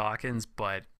means for Dawkins,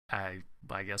 but I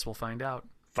guess we'll find out.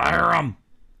 Fire him!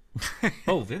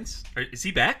 Oh, Vince, is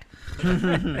he back?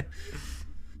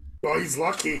 Well, he's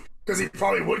lucky because he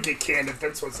probably would get canned if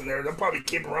Vince wasn't there. They'll probably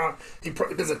keep him around.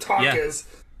 Because the talk is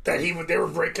that they were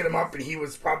breaking him up and he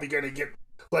was probably going to get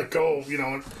let go,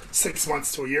 in 6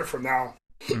 months to a year from now.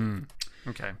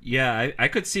 Okay. Yeah, I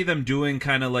could see them doing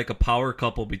kind of like a power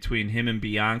couple between him and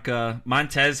Bianca.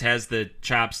 Montez has the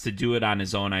chops to do it on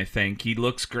his own, I think. He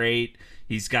looks great.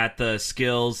 He's got the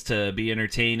skills to be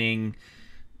entertaining.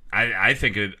 I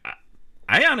think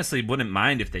I honestly wouldn't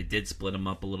mind if they did split him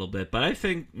up a little bit, but I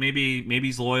think maybe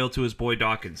he's loyal to his boy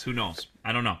Dawkins. Who knows?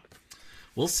 I don't know.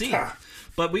 We'll see.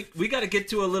 But we got to get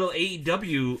to a little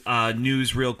AEW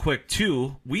news real quick,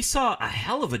 too. We saw a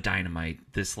hell of a Dynamite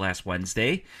this last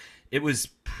Wednesday. It was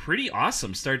pretty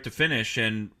awesome start to finish,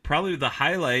 and probably the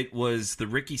highlight was the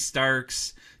Ricky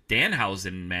Starks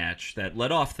Danhausen match that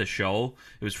led off the show.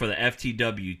 It was for the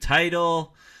FTW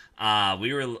title.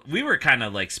 We were kind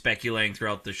of like speculating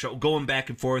throughout the show, going back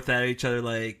and forth at each other,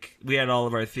 like we had all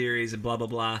of our theories and blah blah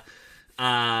blah.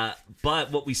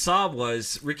 But what we saw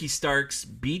was Ricky Starks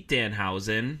beat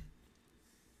Danhausen.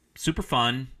 Super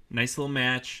fun, nice little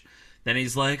match. Then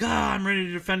he's like, I'm ready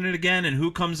to defend it again. And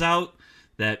who comes out?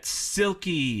 That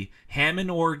silky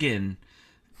Hammond organ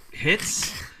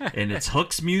hits, and it's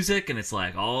Hook's music, and it's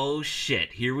like, oh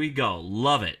shit, here we go.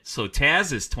 Love it. So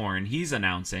Taz is torn. He's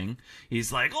announcing.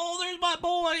 He's like, oh, there's my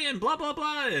boy, and blah blah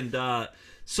blah. And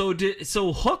so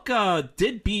Hook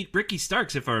did beat Ricky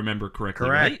Starks, if I remember correctly.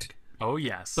 Correct. Right? Oh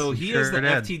yes. So he has the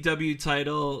FTW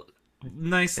title.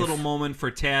 Nice little moment for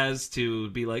Taz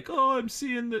to be like, oh, I'm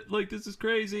seeing that, like, this is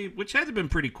crazy, which had to been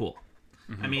pretty cool.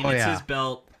 I mean, it's his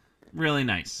belt. Really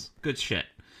nice. Good shit.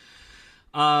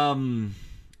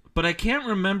 But I can't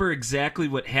remember exactly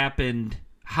what happened,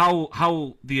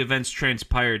 how the events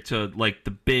transpired to, like,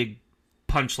 the big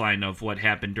punchline of what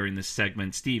happened during this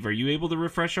segment. Steve, are you able to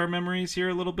refresh our memories here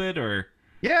a little bit, or?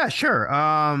 Yeah, sure.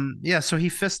 So he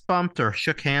fist bumped or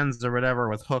shook hands or whatever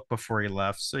with Hook before he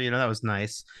left. So, that was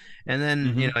nice. And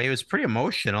then, he was pretty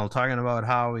emotional talking about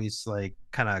how he's like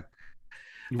kind of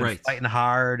fighting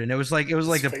hard, and it was like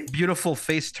a beautiful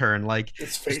face turn, like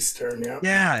it's face turn.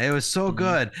 It was so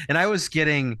good. And I was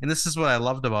getting, and this is what I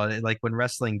loved about it, like when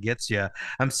wrestling gets you,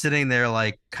 I'm sitting there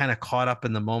like kind of caught up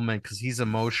in the moment because he's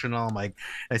emotional. I'm like,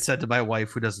 I said to my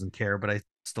wife, who doesn't care, but I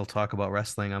still talk about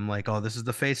wrestling, I'm like, oh, this is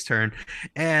the face turn,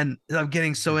 and I'm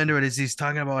getting so into it as he's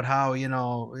talking about how,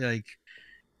 like,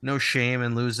 no shame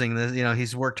in losing this.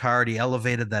 He's worked hard. He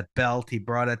elevated that belt. He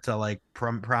brought it to like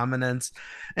prominence.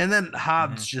 And then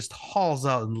Hobbs just hauls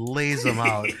out and lays him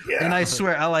out. And I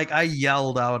swear, I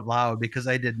yelled out loud because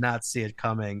I did not see it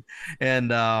coming. And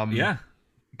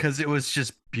because it was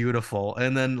just beautiful.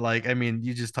 And then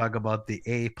you just talk about the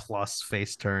A+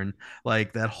 face turn,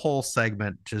 like that whole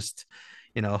segment. Just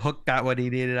Hook got what he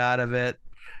needed out of it.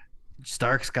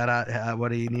 Starks got out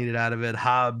what he needed out of it.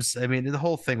 Hobbs, the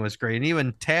whole thing was great. And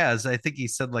even Taz, I think he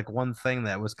said like one thing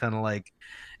that was kind of like,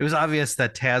 it was obvious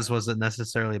that Taz wasn't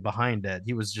necessarily behind it.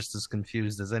 He was just as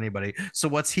confused as anybody. So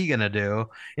what's he gonna do?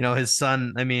 His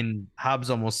son, Hobbs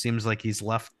almost seems like he's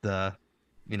left the,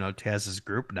 Taz's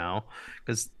group now,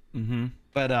 because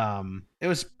but it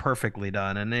was perfectly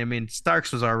done. And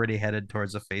Starks was already headed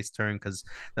towards a face turn because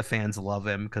the fans love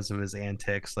him because of his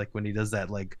antics, like when he does that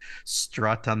like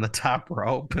strut on the top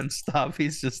rope and stuff.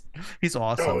 He's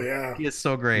awesome. Oh yeah, he is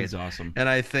so great. He's awesome. And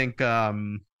I think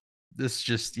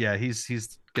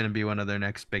he's gonna be one of their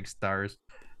next big stars.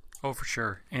 Oh, for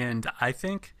sure. And I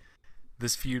think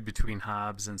this feud between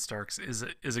Hobbs and Starks is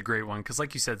a great one because,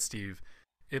 like you said, Steve,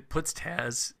 it puts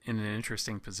Taz in an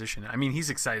interesting position. He's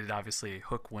excited, obviously,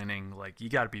 Hook winning. Like, you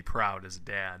got to be proud as a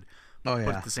dad. Oh, yeah.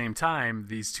 But at the same time,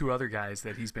 these two other guys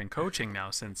that he's been coaching now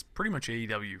since pretty much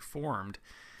AEW formed,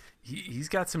 he's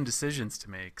got some decisions to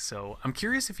make. So I'm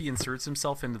curious if he inserts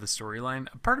himself into the storyline.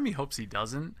 Part of me hopes he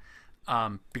doesn't,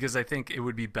 because I think it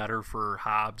would be better for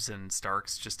Hobbs and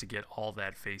Starks just to get all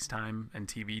that FaceTime and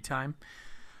TV time.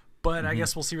 But I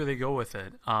guess we'll see where they go with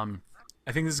it.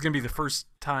 I think this is going to be the first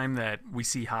time that we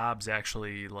see Hobbs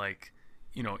actually, like,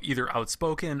 either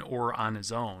outspoken or on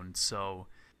his own. So,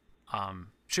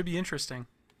 should be interesting.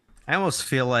 I almost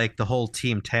feel like the whole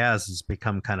team Taz has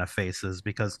become kind of faces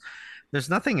because there's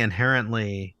nothing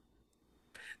inherently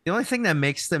The only thing that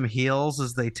makes them heels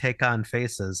is they take on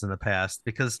faces in the past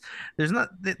because there's not,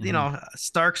 you know,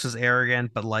 Starks is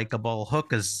arrogant but likable.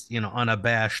 Hook is, you know,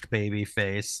 unabashed baby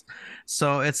face.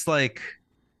 So it's like,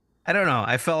 I don't know.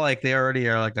 I felt like they already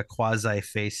are like a quasi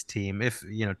face team, if,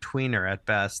 you know, tweener at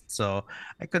best. So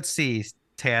I could see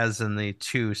Taz and the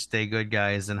two stay good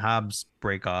guys and Hobbs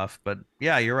break off. But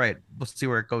yeah, you're right. We'll see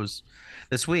where it goes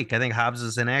this week. I think Hobbs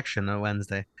is in action on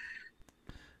Wednesday.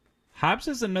 Hobbs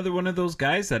is another one of those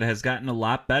guys that has gotten a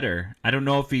lot better. I don't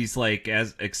know if he's like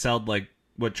as excelled like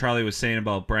what Charlie was saying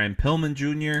about Brian Pillman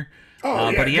Jr.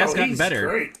 But he has gotten better.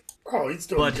 Great. Oh, he's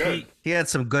doing good. He had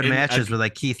some good matches with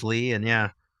like Keith Lee, and yeah,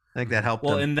 I think that helped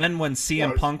him. And then when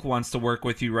CM Punk wants to work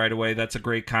with you right away, that's a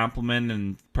great compliment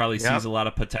and probably sees a lot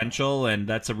of potential, and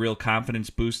that's a real confidence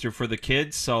booster for the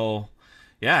kids. So,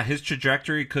 yeah, his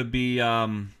trajectory could be.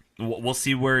 We'll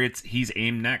see where he's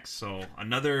aimed next. So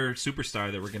another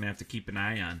superstar that we're gonna have to keep an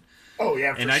eye on. Oh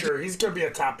yeah, for sure. He's gonna be a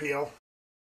top heel.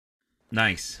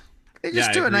 Nice. They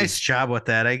just do a nice job with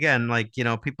that. Again, like, you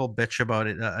know, people bitch about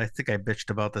it. I think I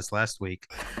bitched about this last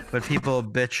week, but people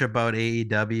bitch about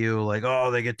AEW, like,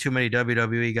 oh, they get too many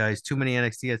WWE guys, too many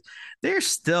NXT guys. They're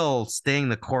still staying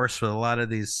the course with a lot of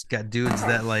these dudes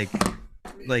that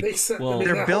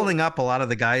they're building up a lot of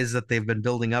the guys that they've been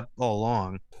building up all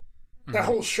along. That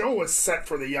whole show was set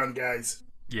for the young guys.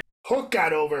 Yeah. Hook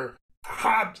got over.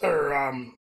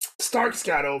 Starks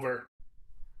got over.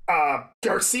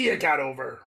 Garcia got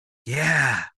over.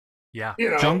 Yeah. Yeah.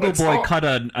 You know, Jungle Boy cut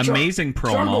an amazing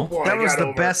promo. That was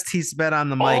the best he's been on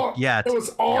the mic yet. It was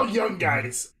all young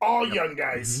guys. All young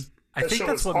guys. I think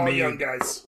that's what made young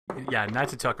guys. Yeah, not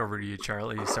to talk over to you,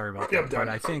 Charlie. Sorry about that. But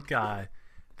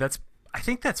I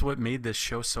think that's what made this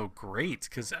show so great.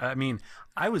 Because I mean,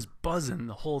 I was buzzing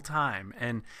the whole time,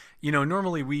 and you know,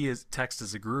 normally we text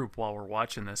as a group while we're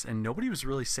watching this, and nobody was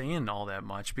really saying all that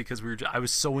much because I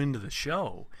was so into the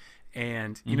show.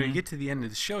 And you know, you get to the end of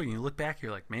the show and you look back,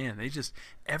 you're like, man,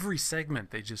 every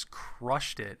segment they just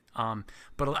crushed it.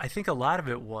 But I think a lot of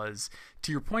it was,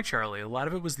 to your point, Charlie, a lot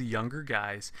of it was the younger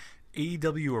guys,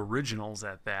 AEW originals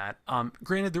at that.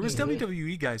 Granted, there was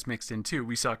WWE guys mixed in too.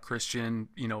 We saw Christian,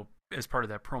 you know, as part of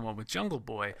that promo with Jungle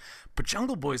Boy, but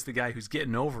Jungle Boy's the guy who's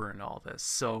getting over in all this.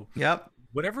 So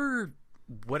whatever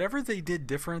they did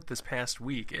different this past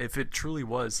week, if it truly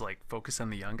was like focus on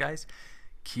the young guys,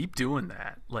 keep doing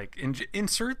that. Like,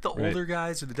 insert the older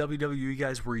guys or the WWE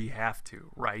guys where you have to,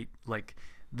 right? Like,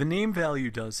 the name value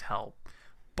does help,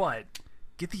 but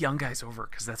get the young guys over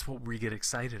because that's what we get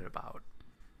excited about.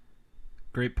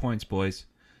 Great points, boys.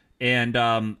 And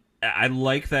I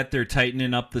like that they're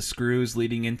tightening up the screws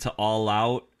leading into All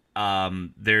Out.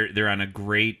 They're on a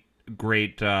great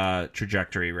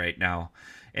trajectory right now,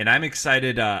 and I'm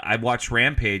excited. I watched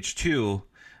Rampage too.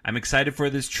 I'm excited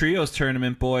for this trios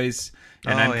tournament, boys.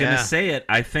 And I'm going to say it.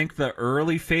 I think the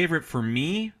early favorite for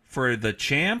me, for the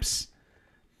champs,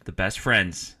 the Best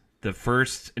Friends. The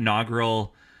first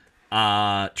inaugural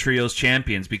trios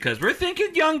champions. Because we're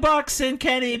thinking Young Bucks and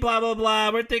Kenny, blah, blah,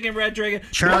 blah. We're thinking Red Dragon.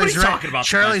 Charlie's talking about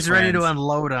Charlie's ready to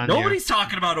unload on Nobody's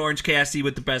talking about Orange Cassidy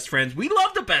with the Best Friends. We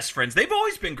love the Best Friends. They've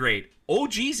always been great.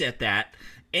 OG's at that.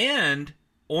 And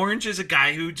Orange is a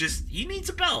guy who he needs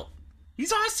a belt.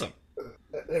 He's awesome.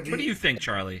 What do you think,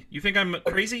 Charlie? You think I'm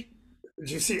crazy?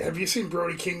 Have you seen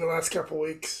Brody King the last couple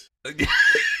weeks?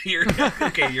 You're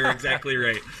exactly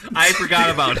right. I forgot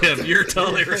about him. You're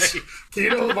totally right. Do you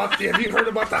know have you heard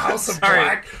about the House of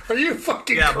Black? Are you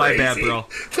fucking crazy? My bad, bro.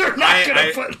 They're not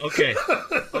gonna put... Okay.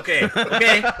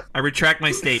 I retract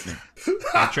my statement.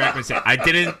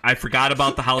 I forgot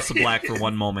about the House of Black for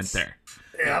one moment there.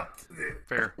 Yeah.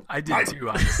 Fair. I did too,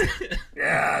 honestly.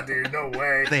 Yeah, dude, no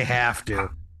way. They have to.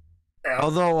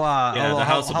 Although,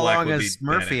 how long is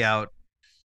Murphy out?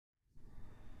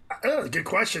 Good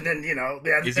question. Then, you know,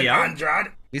 they have Is he out? Andrade.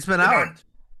 He's been out.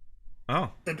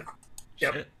 Yep.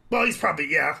 Shit. Well, he's probably,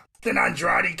 Then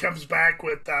Andrade comes back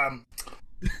with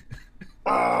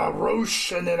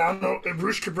Roche, and then I don't know if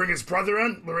Roche could bring his brother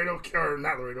in.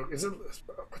 Not Laredo.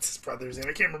 What's his brother's name?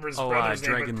 I can't remember his brother's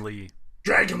name. Dragon Lee.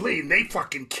 Dragon Lee, and they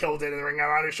fucking killed it in the Ring of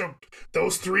Honor show.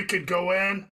 Those three could go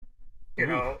in. You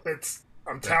know,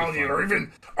 I'm telling you, or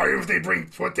even if they bring,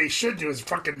 what they should do is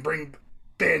fucking bring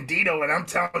Bandito, and I'm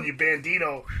telling you,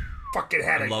 Bandito fucking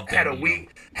had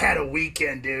a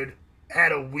weekend, dude.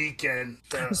 Had a weekend.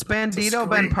 Has Bandito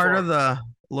been part of the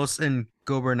Los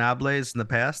Ingobernables in the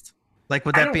past? Like,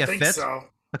 would that be a fit? So.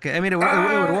 Okay, I mean, it would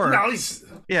work. No,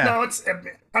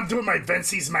 I'm doing my Vince.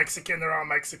 He's Mexican. They're all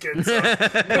Mexican. So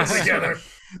together,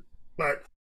 but.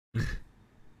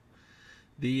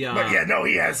 But yeah, no,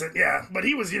 he hasn't. Yeah, but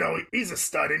he was, you know, he's a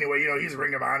stud anyway. You know, he's a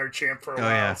Ring of Honor champ for a while.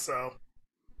 Yeah. So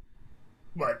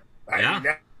But I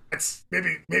mean, that's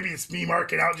maybe it's me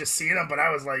marking out just seeing him, but I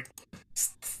was like,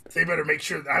 they better make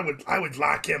sure that I would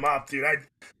lock him up, dude.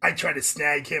 I'd try to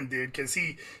snag him, dude, because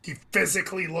he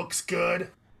physically looks good,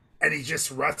 and he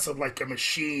just wrestled like a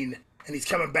machine, and he's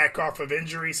coming back off of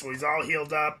injury, so he's all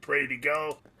healed up, ready to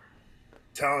go.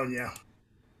 Telling you.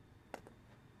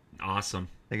 Awesome.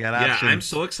 They got options. Yeah, I'm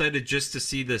so excited just to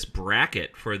see this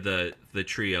bracket for the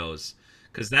trios,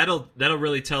 because that'll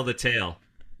really tell the tale.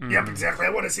 Yep, exactly.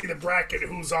 I want to see the bracket,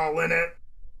 who's all in it.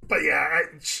 But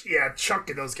Chuck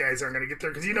and those guys aren't going to get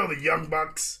there, because the Young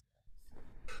Bucks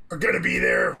are going to be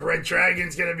there. Red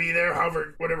Dragon's going to be there.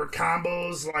 However, whatever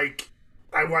combos. Like,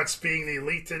 I watched Being the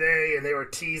Elite today, and they were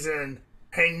teasing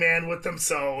Hangman with them.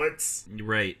 So it's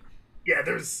right. Yeah,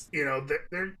 there's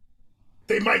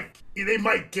they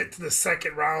might get to the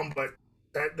second round, but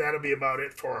that'll be about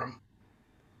it for them.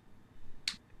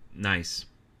 Nice.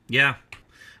 Yeah.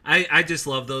 I just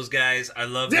love those guys. I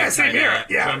love their same here.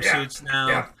 jumpsuits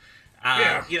now.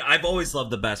 Yeah. I've always loved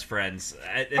the Best Friends.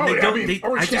 And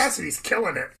Orange Cassidy's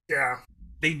killing it. Yeah.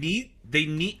 They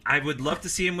need. I would love to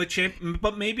see him with champ,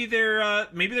 but maybe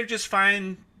they're just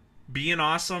fine being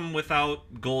awesome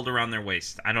without gold around their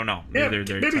waist. I don't know.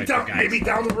 Maybe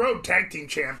down the road, tag team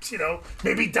champs.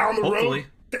 Maybe down the Hopefully.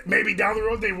 road. Maybe down the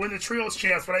road they win the trios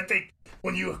champs. But I think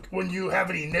when you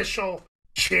have an initial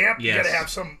champ, yes.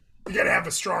 You gotta have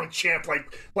a strong champ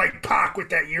like Pac with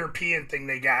that European thing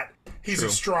they got. He's True.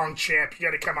 a strong champ. You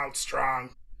gotta come out strong.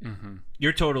 Mm-hmm.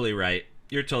 You're totally right.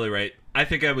 I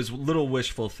think I was a little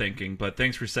wishful thinking, but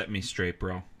thanks for setting me straight,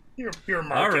 bro. You're all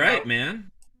marking right, out.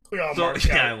 man. We all marked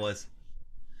out. I was.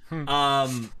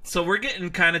 So we're getting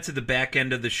kind of to the back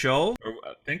end of the show.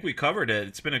 I think we covered it.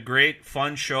 It's been a great,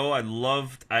 fun show. I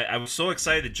was so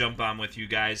excited to jump on with you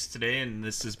guys today, and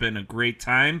this has been a great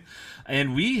time.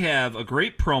 And we have a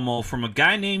great promo from a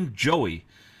guy named Joey.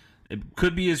 It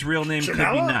could be his real name, could be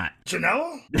not.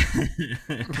 Janela?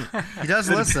 He does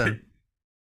listen.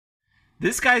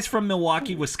 This guy's from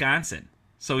Milwaukee, Wisconsin.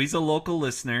 So he's a local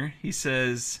listener. He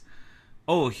says,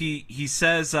 he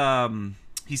says,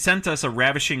 he sent us a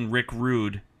ravishing Rick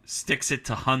Rude, sticks it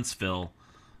to Huntsville,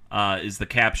 is the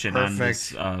caption on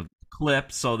this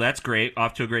clip. So that's great.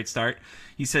 Off to a great start.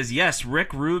 He says, yes,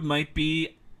 Rick Rude might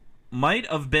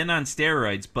have been on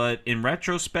steroids, but in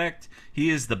retrospect, he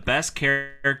is the best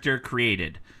character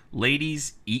created.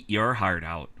 Ladies, eat your heart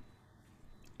out.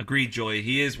 Agreed, Joey.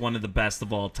 He is one of the best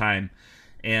of all time.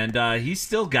 And he's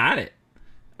still got it.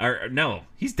 Or no,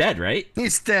 he's dead, right?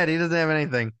 He's dead. He doesn't have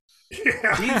anything.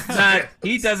 Yeah.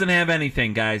 He doesn't have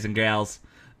anything, guys and gals.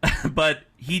 But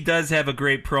he does have a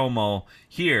great promo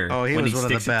here when he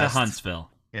sticks it to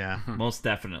Huntsville. Yeah. Most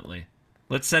definitely.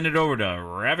 Let's send it over to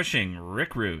Ravishing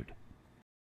Rick Rude.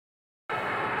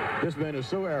 This man is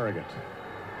so arrogant.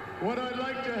 What I'd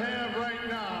like to have right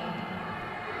now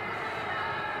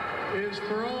is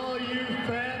for all you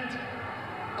fat,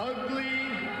 ugly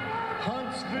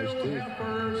Huntsville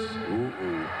heifers,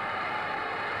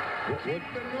 keep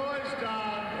the noise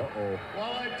down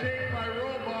while I take my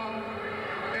robe off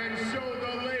and show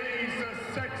the ladies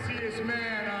the sexiest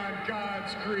man on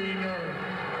God's green earth.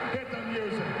 Hit the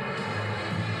music.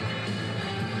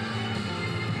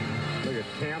 Look at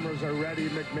cameras are ready,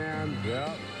 McMahon.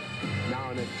 Yep. Now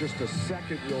in just a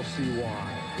second, you'll see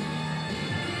why.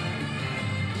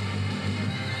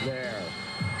 There.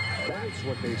 That's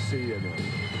what they see in him.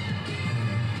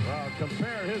 Well,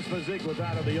 compare his physique with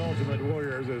that of the Ultimate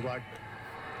Warriors is like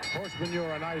horse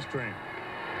manure on ice cream.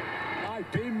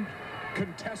 Famed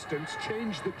contestants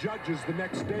change the judges the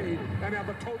next day and have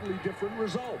a totally different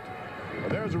result. Well,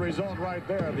 there's a result right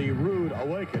there, the Rude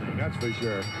Awakening, that's for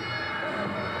sure.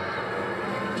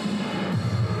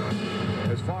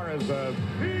 As far as, I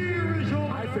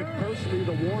think personally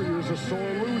the Warriors are sore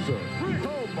loser.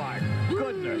 Oh my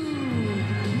goodness.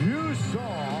 You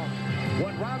saw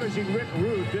what Ravishing Rick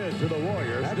Rude did to the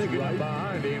Warriors, sticking him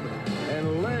behind him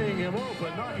and laying him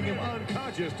open, knocking him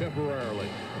unconscious temporarily.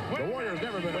 The Warriors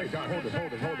never been hold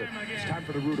it. It's time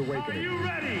for the Rude Awakening. Are you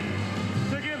ready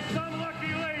to give some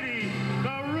lucky lady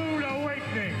the Rude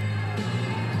Awakening?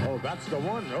 Oh, that's the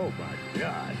one? Oh my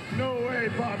God. No way,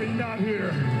 Bobby, not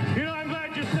here. I'm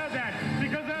glad you said that,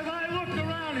 because as I looked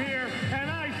around here and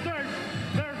I searched,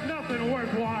 there's nothing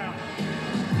worthwhile.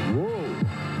 Whoa.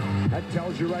 That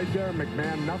tells you right there,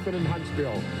 McMahon, nothing in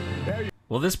Huntsville.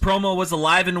 Well, this promo was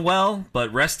alive and well,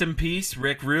 but rest in peace,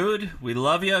 Rick Rude. We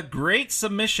love you. Great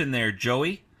submission there,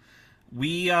 Joey.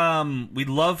 We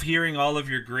love hearing all of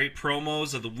your great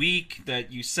promos of the week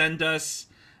that you send us.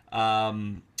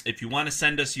 If you want to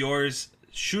send us yours,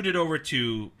 shoot it over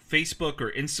to Facebook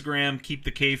or Instagram, Keep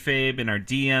the Kayfabe in our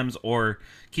DMs, or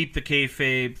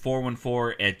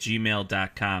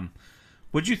keepthekayfabe414@gmail.com.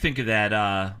 What'd you think of that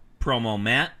promo,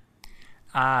 Matt?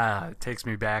 It takes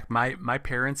me back. My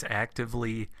parents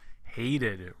actively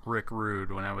hated Rick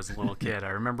Rude when I was a little kid. I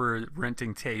remember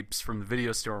renting tapes from the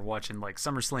video store, watching like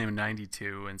SummerSlam in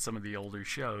 '92 and some of the older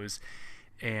shows.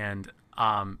 And,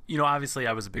 obviously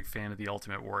I was a big fan of the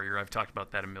Ultimate Warrior. I've talked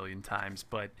about that a million times.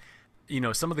 But,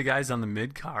 some of the guys on the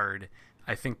mid-card,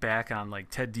 I think back on like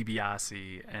Ted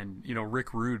DiBiase and,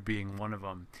 Rick Rude being one of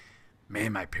them.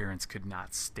 Man, my parents could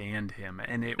not stand him.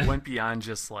 And it went beyond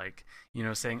just like,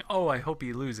 saying, oh, I hope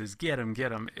he loses. Get him,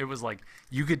 get him. It was like,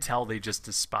 you could tell they just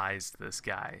despised this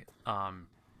guy.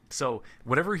 So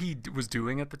whatever he was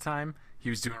doing at the time, he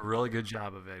was doing a really good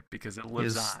job of it because it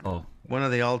lives on. One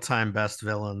of the all-time best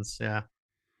villains, yeah.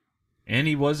 And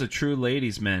he was a true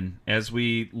ladies' man, as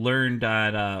we learned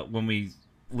when we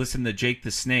listened to Jake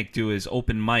the Snake do his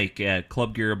open mic at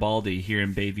Club Garibaldi here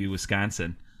in Bayview,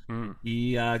 Wisconsin.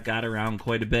 He got around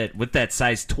quite a bit with that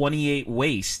size 28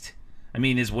 waist. I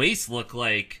mean, his waist looked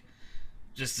like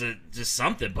just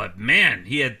something, but man,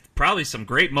 he had probably some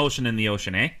great motion in the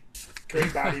ocean, eh? Great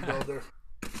bodybuilder,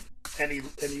 and he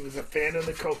was a fan of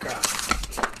the Coca.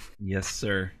 Yes,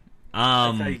 sir.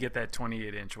 That's how you get that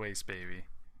 28-inch waist, baby.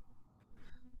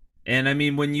 And I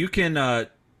mean, when you can,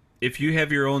 if you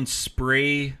have your own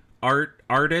spray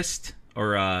artist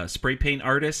or spray paint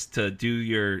artist to do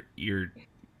your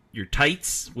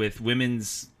tights with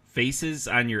women's faces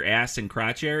on your ass and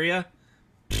crotch area,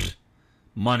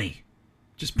 money.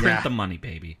 Just print the money,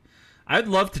 baby. I'd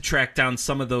love to track down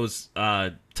some of those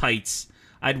tights.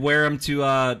 I'd wear them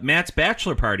to Matt's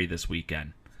bachelor party this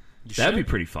weekend. That'd be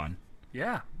pretty fun.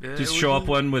 Yeah. Just show up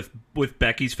one with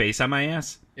Becky's face on my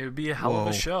ass. It would be a hell of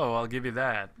a show, I'll give you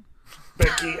that.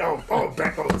 Becky,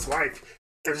 Becky's wife.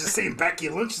 They're just saying Becky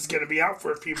Lynch is going to be out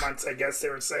for a few months, I guess they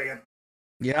were saying.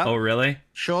 Yeah. Oh, really?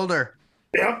 Shoulder.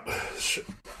 Yep.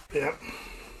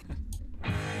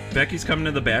 Becky's coming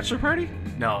to the bachelor party?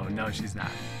 No, she's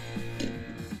not.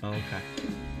 Okay.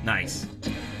 Nice.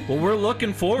 Well, we're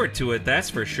looking forward to it, that's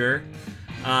for sure.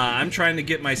 I'm trying to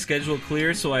get my schedule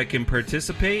clear so I can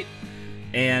participate.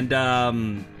 And,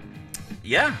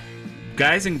 yeah.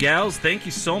 Guys and gals, thank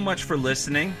you so much for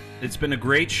listening. It's been a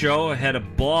great show. I had a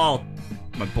ball,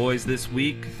 my boys, this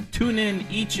week. Tune in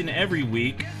each and every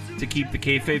week to Keep the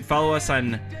Kayfabe. Follow us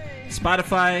on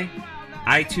Spotify,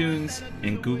 iTunes,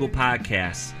 and Google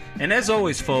Podcasts. And as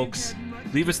always, folks,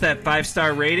 leave us that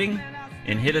 5-star rating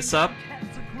and hit us up.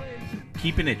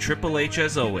 Keeping it Triple H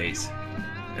as always.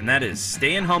 And that is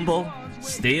staying humble,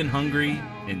 staying hungry,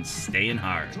 and staying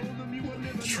hard.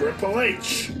 Triple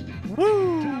H.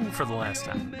 Woo! For the last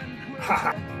time.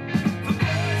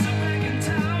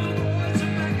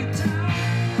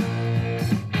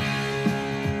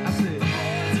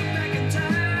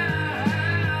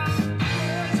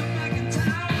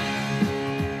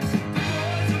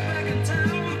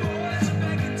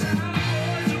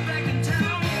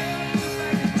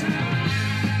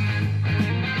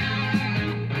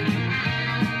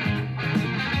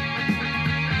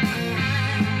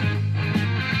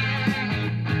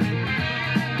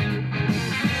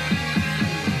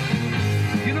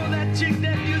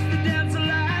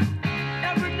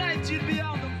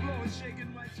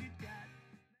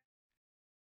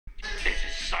 This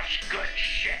is such good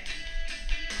shit.